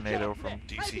Red Tornado from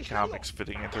DC Comics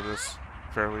fitting into this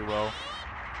fairly well.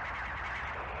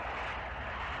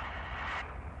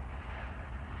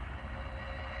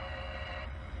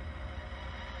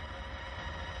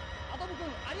 アトム君、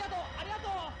ありがとう、ありがと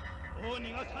う。もう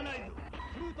逃がさないぞ。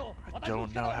プルート、 I 私の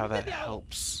don't know 力 how を見 that せてやろう。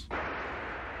 helps.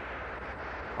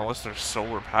 Unless they're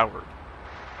solar powered.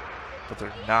 But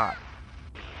they're not.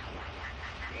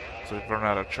 So they run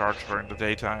out of charge during the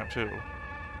daytime too.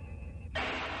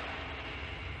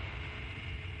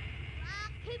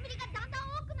 煙がだんだん多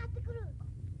くなってくる。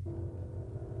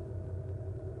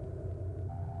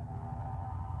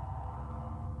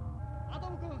アト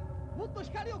ム君、もっと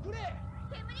光をくれ。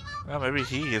煙が Well, maybe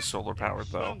he is solar powered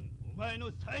シャ though, ン、お前の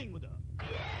最後だ。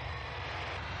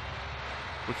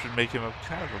 which would make him a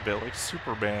kind of a bit like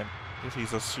Superman if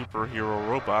he's a superhero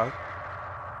robot.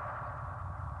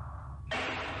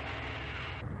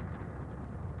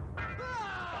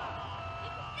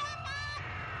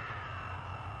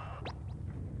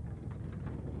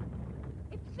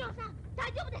 エプシロンさん、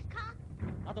大丈夫ですか？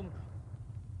アトム君、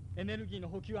エネルギーの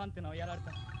補給アンテナをやられ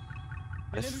た。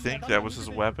 I think that was his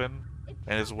weapon,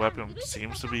 and his weapon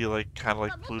seems to be like kind of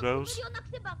like Pluto's. 煙をなく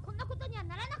せばこんなことには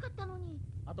ならなかったのに。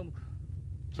アトム君。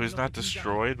 So he's not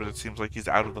destroyed, but it seems like he's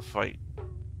out of the fight.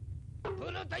 プル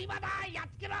ート今だ。やっ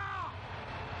つけろ。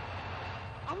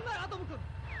危ないアトム君。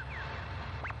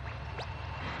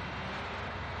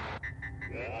プ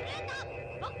ルート、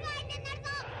僕が相手になるぞ。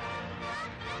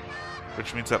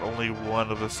 Which means that only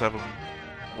one of the 7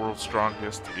 world's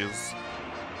strongest is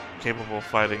capable of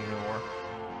fighting anymore.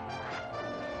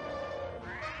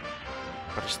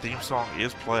 But his theme song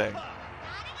is playing. あれが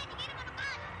逃げるものか。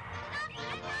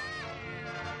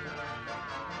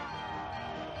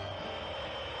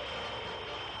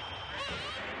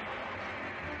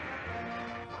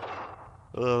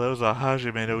Oh, that was a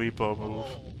Hajime no Ippo move.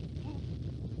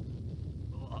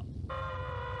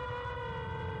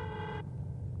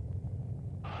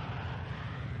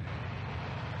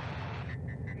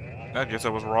 I guess I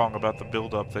was wrong about the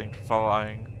build-up thing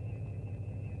flying.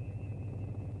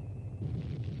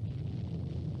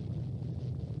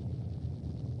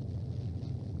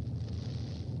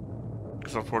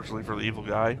 Because unfortunately for the evil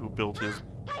guy who built his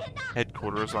大変だ。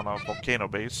 headquarters on a volcano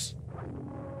base,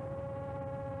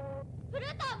 プルー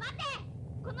ト、待て。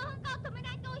この噴火を止め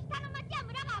ないと下の町や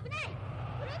村が危ない。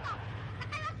プルート、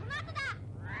戦いはその後だ。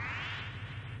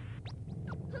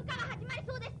噴火が始まり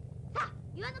そうです。さあ、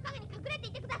岩の陰に隠れて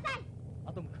いてください。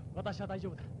アトム君、私は大丈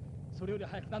夫だ。それより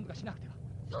早く何とかしなくては。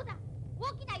そうだ。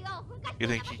大きな岩を噴火して you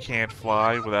think he can't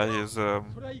fly without his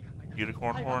それはいい考えだ。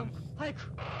 unicorn 早く horn? 早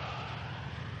く。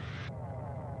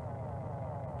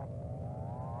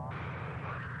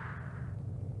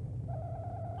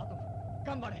アトム、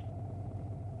頑張れ。一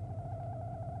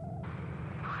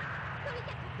人じゃ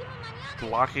とっても間に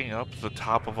合わない。 Blocking up the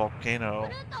top of a volcano プ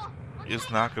ルート、お願い is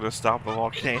not going to stop the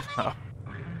volcano. 早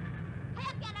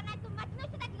くやらない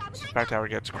fact how it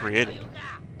gets created.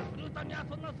 プルートには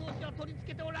そんな装置は取り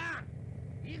付けておらん。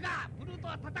いいか、プルート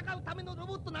は戦うためのロ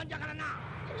ボットなんじゃからな。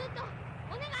プルート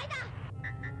お願いだ。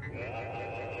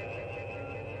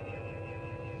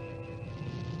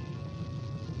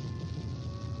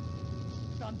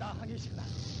だんだん激しくなる。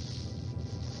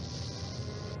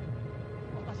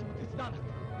私も手伝わなく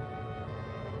て。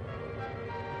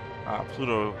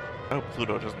Pluto. I hope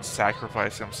Pluto doesn't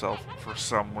sacrifice himself for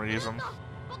some reason.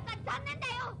 僕は残念だ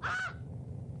よ。あ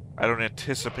I don't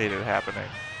anticipate it happening.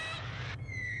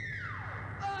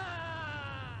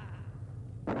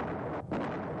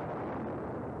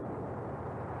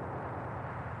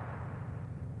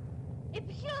 エ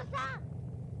プシロンさん。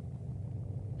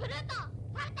プルート、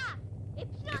サルタ、エ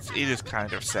プシロンさん。 It is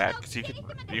kind of sad because you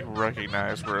can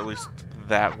recognize where at least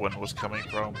that one was coming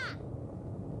from.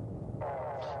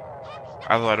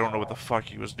 Although I don't know what the fuck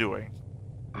he was doing.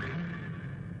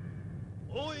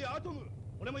 おいアトム、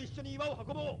俺も一緒に岩を運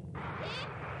ぼう。プ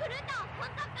ルート、本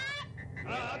当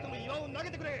か？ああ、アトム、岩を投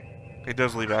げてくれ。 He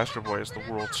does leave Astro Boy as the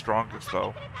world's strongest,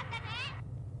 though,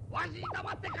 わし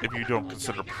黙ってか if you don't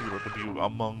consider Pluto to be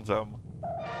among them,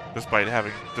 despite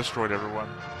having destroyed everyone.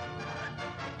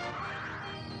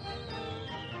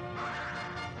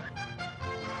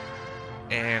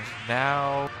 And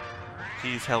now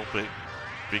he's helping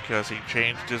because he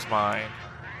changed his mind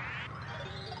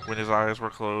when his eyes were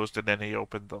closed and then he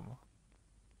opened them.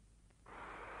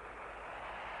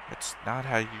 It's not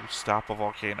how you stop a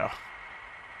volcano.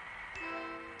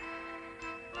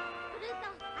 プルート、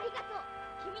ありがと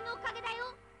う。君のおかげだ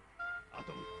よ。ア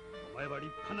トム、お前は立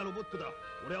派なロボットだ。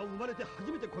俺は生まれて初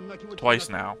めてこんな気持ち。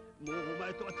 Twice now. もうお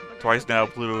前とは戦う。 Twice now,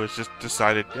 Pluto has just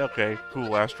decided, okay, cool,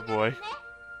 Astro Boy.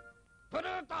 プル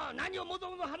ート、何をも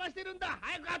ぞもぞ話してるんだ。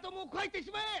早くアトムを壊して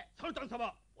しまえ。サルタン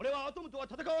様、俺はアトムとは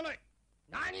戦わない。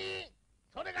何？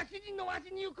それが主人のわし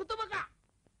に言う言葉か。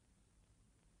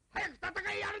早く戦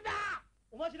いやるんだ。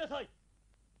お待ちなさい。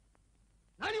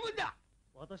何者だ。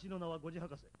私の名はゴジ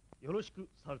博士。よろしく、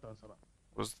サルタン様。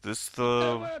Was this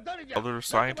お the 前は誰じゃ。 other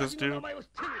scientist なんでわしの名 dude? 前を知っ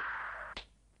てる。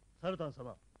サルタン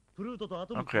様、プルートとア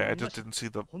トム Okay, I just didn't see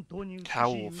the 本当に美しい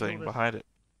cowl 運動 thing です。 behind it.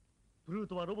 プルー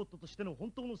トはロボットとしての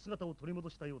本当の姿を取り戻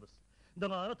したようです。だ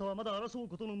があなたはまだ争う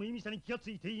ことの無意味さに気がつ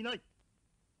いていない。い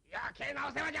や、けな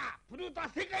お世話じゃ。プルートは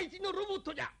世界一のロボッ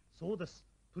トじゃ。そうです。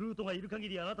プルートがいる限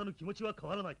りあなたの気持ちは変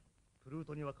わらない。プルー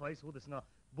トにはかわいそうですが、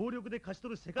暴力で勝ち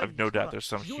取る世界 I've no doubt there's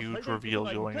some huge reveal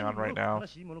going on right now. 悲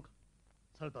しいものか。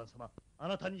サルタン様、あ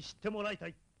なたに知ってもらいた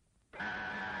い。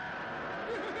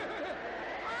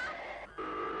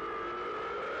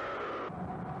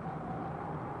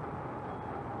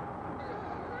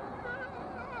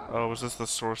Oh, was this the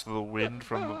source of the wind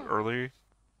from earlier?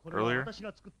 これは私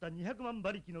が作った200万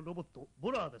馬力のロボット、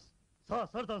ボラーです。さあ、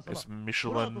サルタン様、 This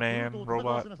ボラー Michelin とプルー Man トを戦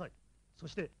わせ robot? なさい。そ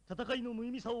して戦いの無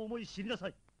意味さを思い知りなさ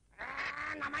い。あ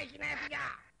あ、生意気なやつじゃ。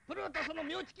プルートその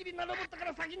妙ちきりなロボットか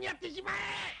ら先にやってしまえ。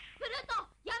プルート、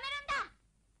やめるん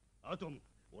だ。アトム、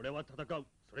俺は戦う。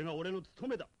それが俺の務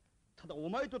めだ。ただお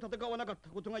前と戦わなかった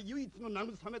ことが唯一の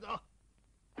慰めだ。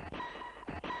サル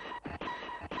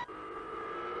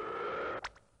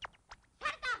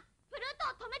タ、プルート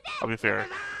を止めて。 I'll be fair.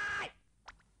 さい。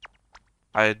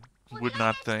 I would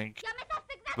not think やめさ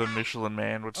せてくだ the さい。 Michelin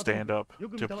Man would stand up to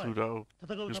Pluto,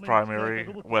 戦う whose ために作られ primary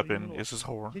たロボットというも weapon の is his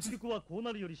horns. 結局はこう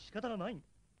なるより仕方がない。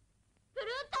プルー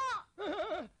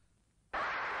ト。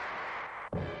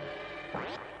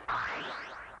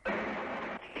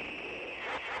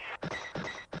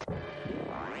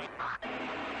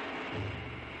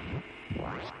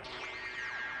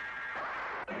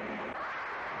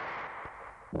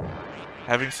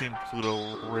 Having seen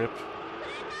Pluto rip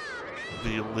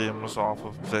the limbs off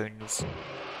of things,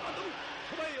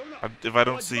 if I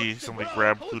don't see somebody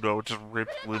grab Pluto, just rip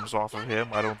limbs off of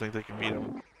him, I don't think they can beat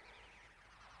him.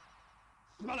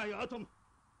 すまないアトム、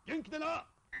元気でな。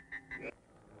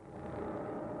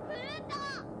プルート。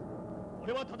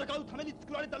俺は戦うために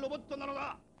作られたロボットなの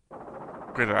だ。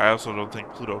 Granted, I also don't think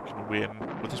Pluto can win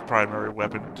with his primary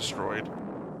weapon destroyed.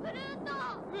 プルート。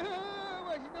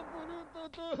わしのプルート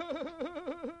と。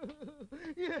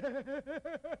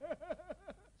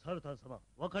サルタン様、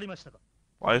わかりましたか？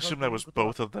 Well, I assume that was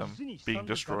both of them 実に悲 being 惨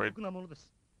で残 destroyed. 酷なものです。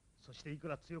そしていく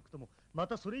ら強くとも、ま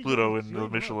たそれ以 Pluto 上 and に強い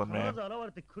もの the Michelin が Man. 必ず現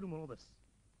れてくるものです。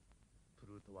プ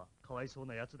ルートはかわいそう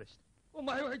なやつでした。お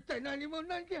前は一体何者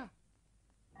なんじゃ。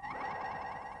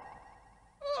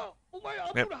あ、お前ア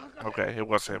Yep. トム博士。 Okay, it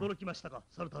was him. 驚きましたか、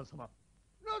サルタン様。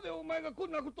なぜお前がこ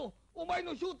んなこと。お前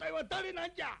の正体は誰な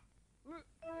んじゃ。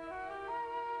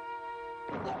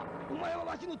お前は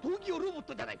わしの闘技用ロボッ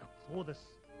トじゃないか。そうで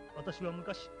す。私は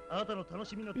昔、あなたの楽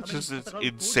しみのために It's just 戦う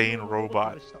this insane 闘技用ロボット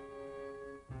robot. でした。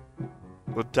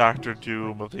The Doctor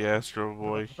Doom of the Astro ただ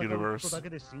Boy 戦うことだ universe. け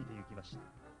で過ぎてゆきました。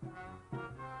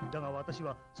だが私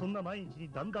はそんな毎日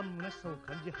にだんだん虚しさを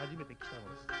感じ始めてきたの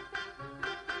で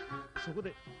す。そこ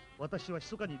で私は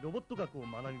密かにロボット学を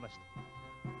学びました。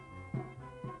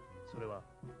それは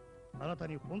あなた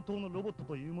に本当のロボット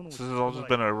というものを This 知っ has ても also ら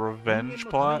い、 been a 人 revenge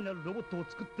間のため plot. になるロボットを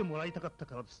作ってもらいたかった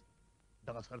からです。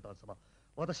だがサルタン様、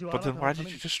私は But あな then た why のた did め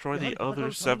you に destroy やは the り戦う other ため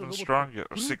の seven ロボット strongest,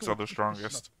 プ or ルー six トを other 作ってしまった。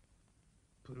 strongest?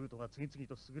 プルートが次々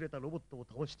と優れたロボットを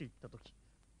倒していったとき、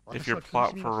 If 私 your は苦し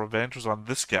plot み for ました。 revenge was on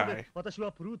this そこで guy, 私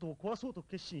はプルートを壊そうと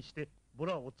決心してボ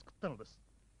ラーを作ったのです。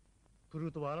プル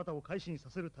ートはあなたを改心さ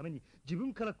せるために自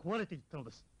分から壊れていったの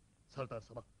です。サルタン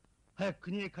様、早く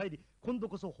国へ帰り、今度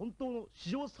こそ本当の史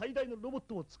上最大のロボッ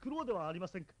トを作ろうではありま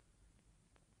せんか。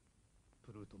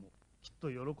プルートもきっと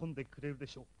喜んでくれるで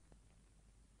しょ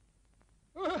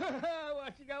う。わ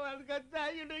しが悪かった。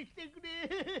許してくれ。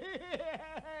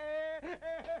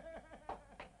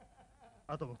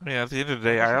アトム I mean, at the end of the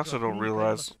day, I also don't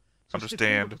realize,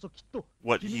 understand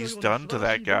what he's done to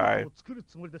that guy.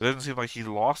 It doesn't seem like he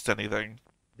lost anything.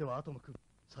 ではアトム君、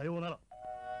さようなら。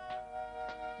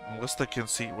 Unless the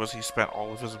conceit was he spent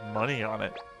all of his money on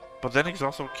it. But then he's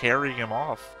also carrying him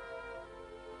off.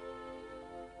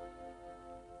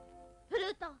 プル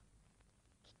ート、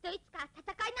きっといつか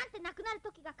戦いなんてなくなる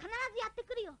時が必ずやって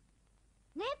くるよ。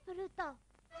ねえ、プルート。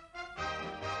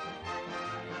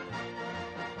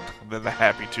 And then the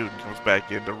happy tune comes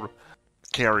back in to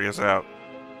carry us out.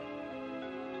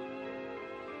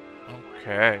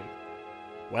 Okay.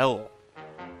 Well,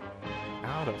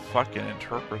 how to fucking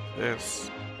interpret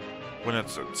this when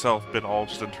it's itself been all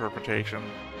just interpretation?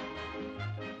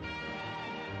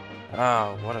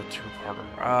 Ah, what a two-parter.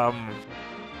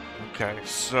 Okay,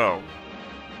 so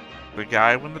the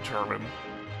guy with the turban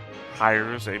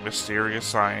hires a mysterious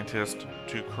scientist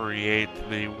to create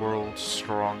the world's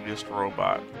strongest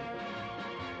robot.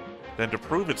 Then to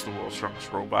prove it's the world's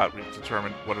strongest robot, we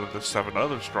determine what are the 7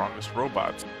 other strongest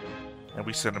robots, and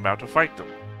we send him out to fight them.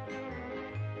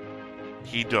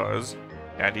 He does,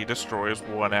 and he destroys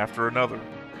one after another.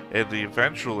 And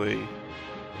eventually,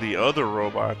 the other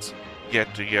robots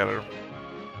get together.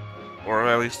 Or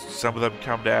at least some of them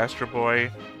come to Astro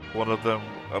Boy. One of them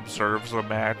observes a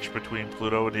match between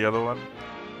Pluto and the other one.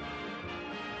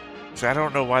 So I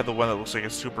don't know why the one that looks like a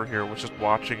superhero was just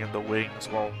watching in the wings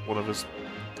while one of his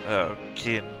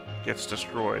kin gets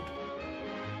destroyed.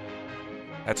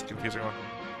 That's a confusing one.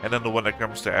 And then the one that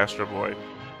comes to Astro Boy.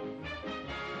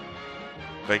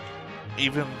 Like,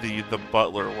 even the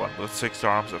butler one, the 6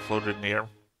 arms that floated in the air,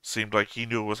 seemed like he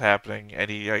knew what was happening, and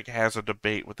he like has a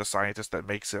debate with the scientist that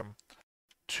makes him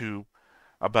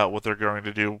about what they're going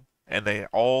to do, and they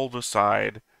all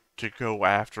decide to go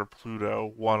after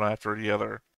Pluto, one after the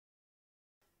other.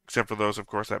 Except for those, of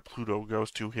course, that Pluto goes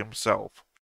to himself.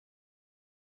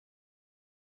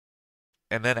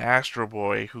 And then Astro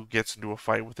Boy, who gets into a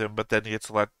fight with him, but then he gets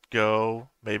let go,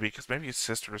 because maybe his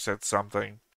sister said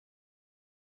something.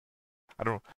 I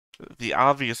don't know. The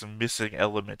obvious missing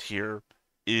element here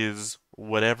is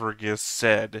whatever gets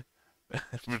said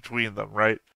between them,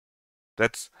 right?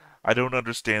 I don't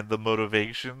understand the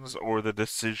motivations or the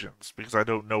decisions, because I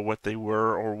don't know what they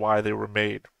were or why they were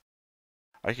made.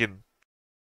 I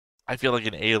feel like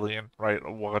an alien, right?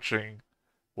 Watching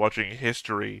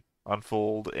history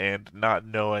unfold and not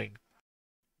knowing,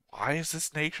 why is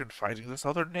this nation fighting this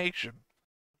other nation?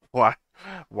 Why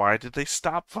did they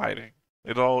stop fighting?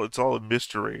 It's all a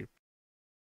mystery.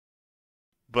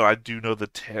 But I do know the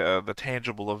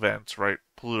tangible events, right?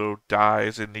 Pluto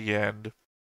dies in the end.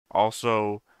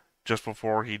 Also, just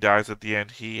before he dies at the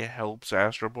end, he helps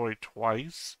Astro Boy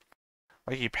twice.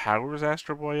 Like, he powers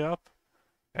Astro Boy up,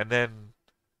 and then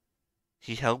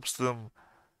he helps them,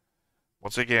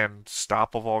 once again,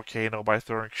 stop a volcano by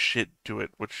throwing shit to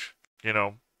it, which,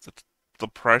 the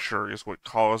pressure is what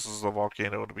causes the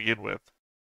volcano to begin with.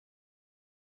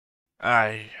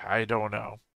 I don't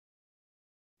know.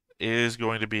 It is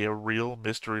going to be a real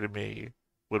mystery to me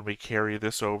when we carry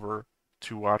this over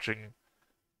to watching,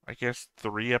 I guess,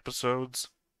 3 episodes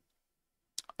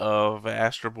of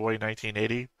Astro Boy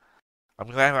 1980. I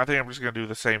think I'm just going to do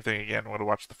the same thing again. I'm going to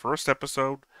watch the first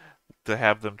episode to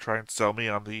have them try and sell me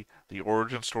on the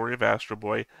origin story of Astro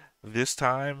Boy. This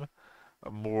time,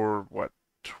 more,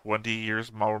 20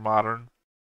 years more modern.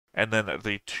 And then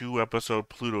the 2-episode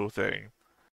Pluto thing.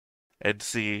 And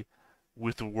see,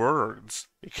 with words,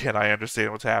 can I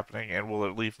understand what's happening, and will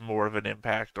it leave more of an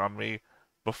impact on me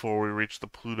before we reach the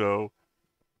Pluto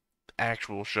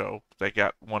actual show that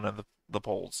got one in the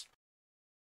polls.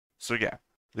 So yeah,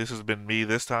 this has been me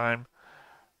this time.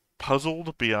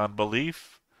 Puzzled beyond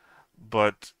belief,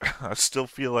 but I still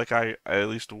feel like I at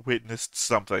least witnessed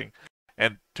something.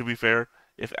 And to be fair,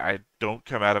 if I don't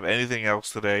come out of anything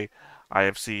else today, I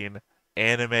have seen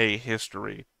anime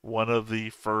history. One of the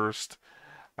first,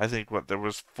 I think, there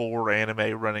was 4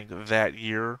 anime running that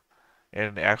year,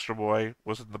 and Astro Boy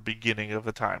was in the beginning of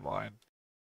the timeline.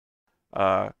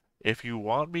 Uh, if you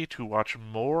want me to watch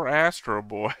more Astro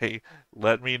Boy,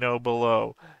 let me know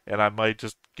below, and I might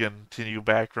just continue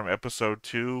back from episode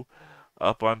 2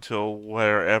 up until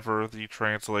wherever the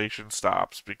translation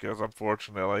stops, because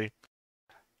unfortunately,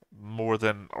 more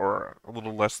than or a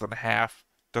little less than half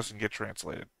doesn't get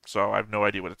translated, so I have no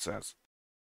idea what it says.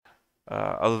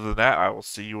 Other than that, I will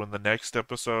see you in the next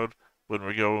episode when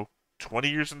we go 20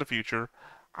 years in the future.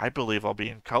 I believe I'll be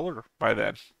in color by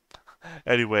then.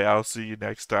 Anyway, I'll see you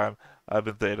next time. I've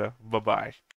been Theta.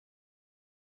 Bye-bye.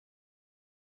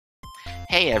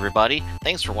 Hey everybody,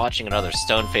 thanks for watching another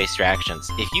Stone-Faced Reactions.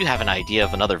 If you have an idea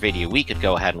of another video we could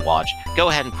go ahead and watch, go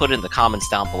ahead and put it in the comments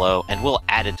down below and we'll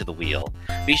add it to the wheel.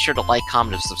 Be sure to like,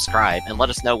 comment, and subscribe, and let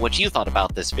us know what you thought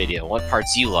about this video, what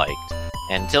parts you liked.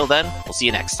 And until then, we'll see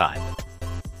you next time.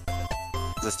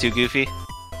 Is this too goofy?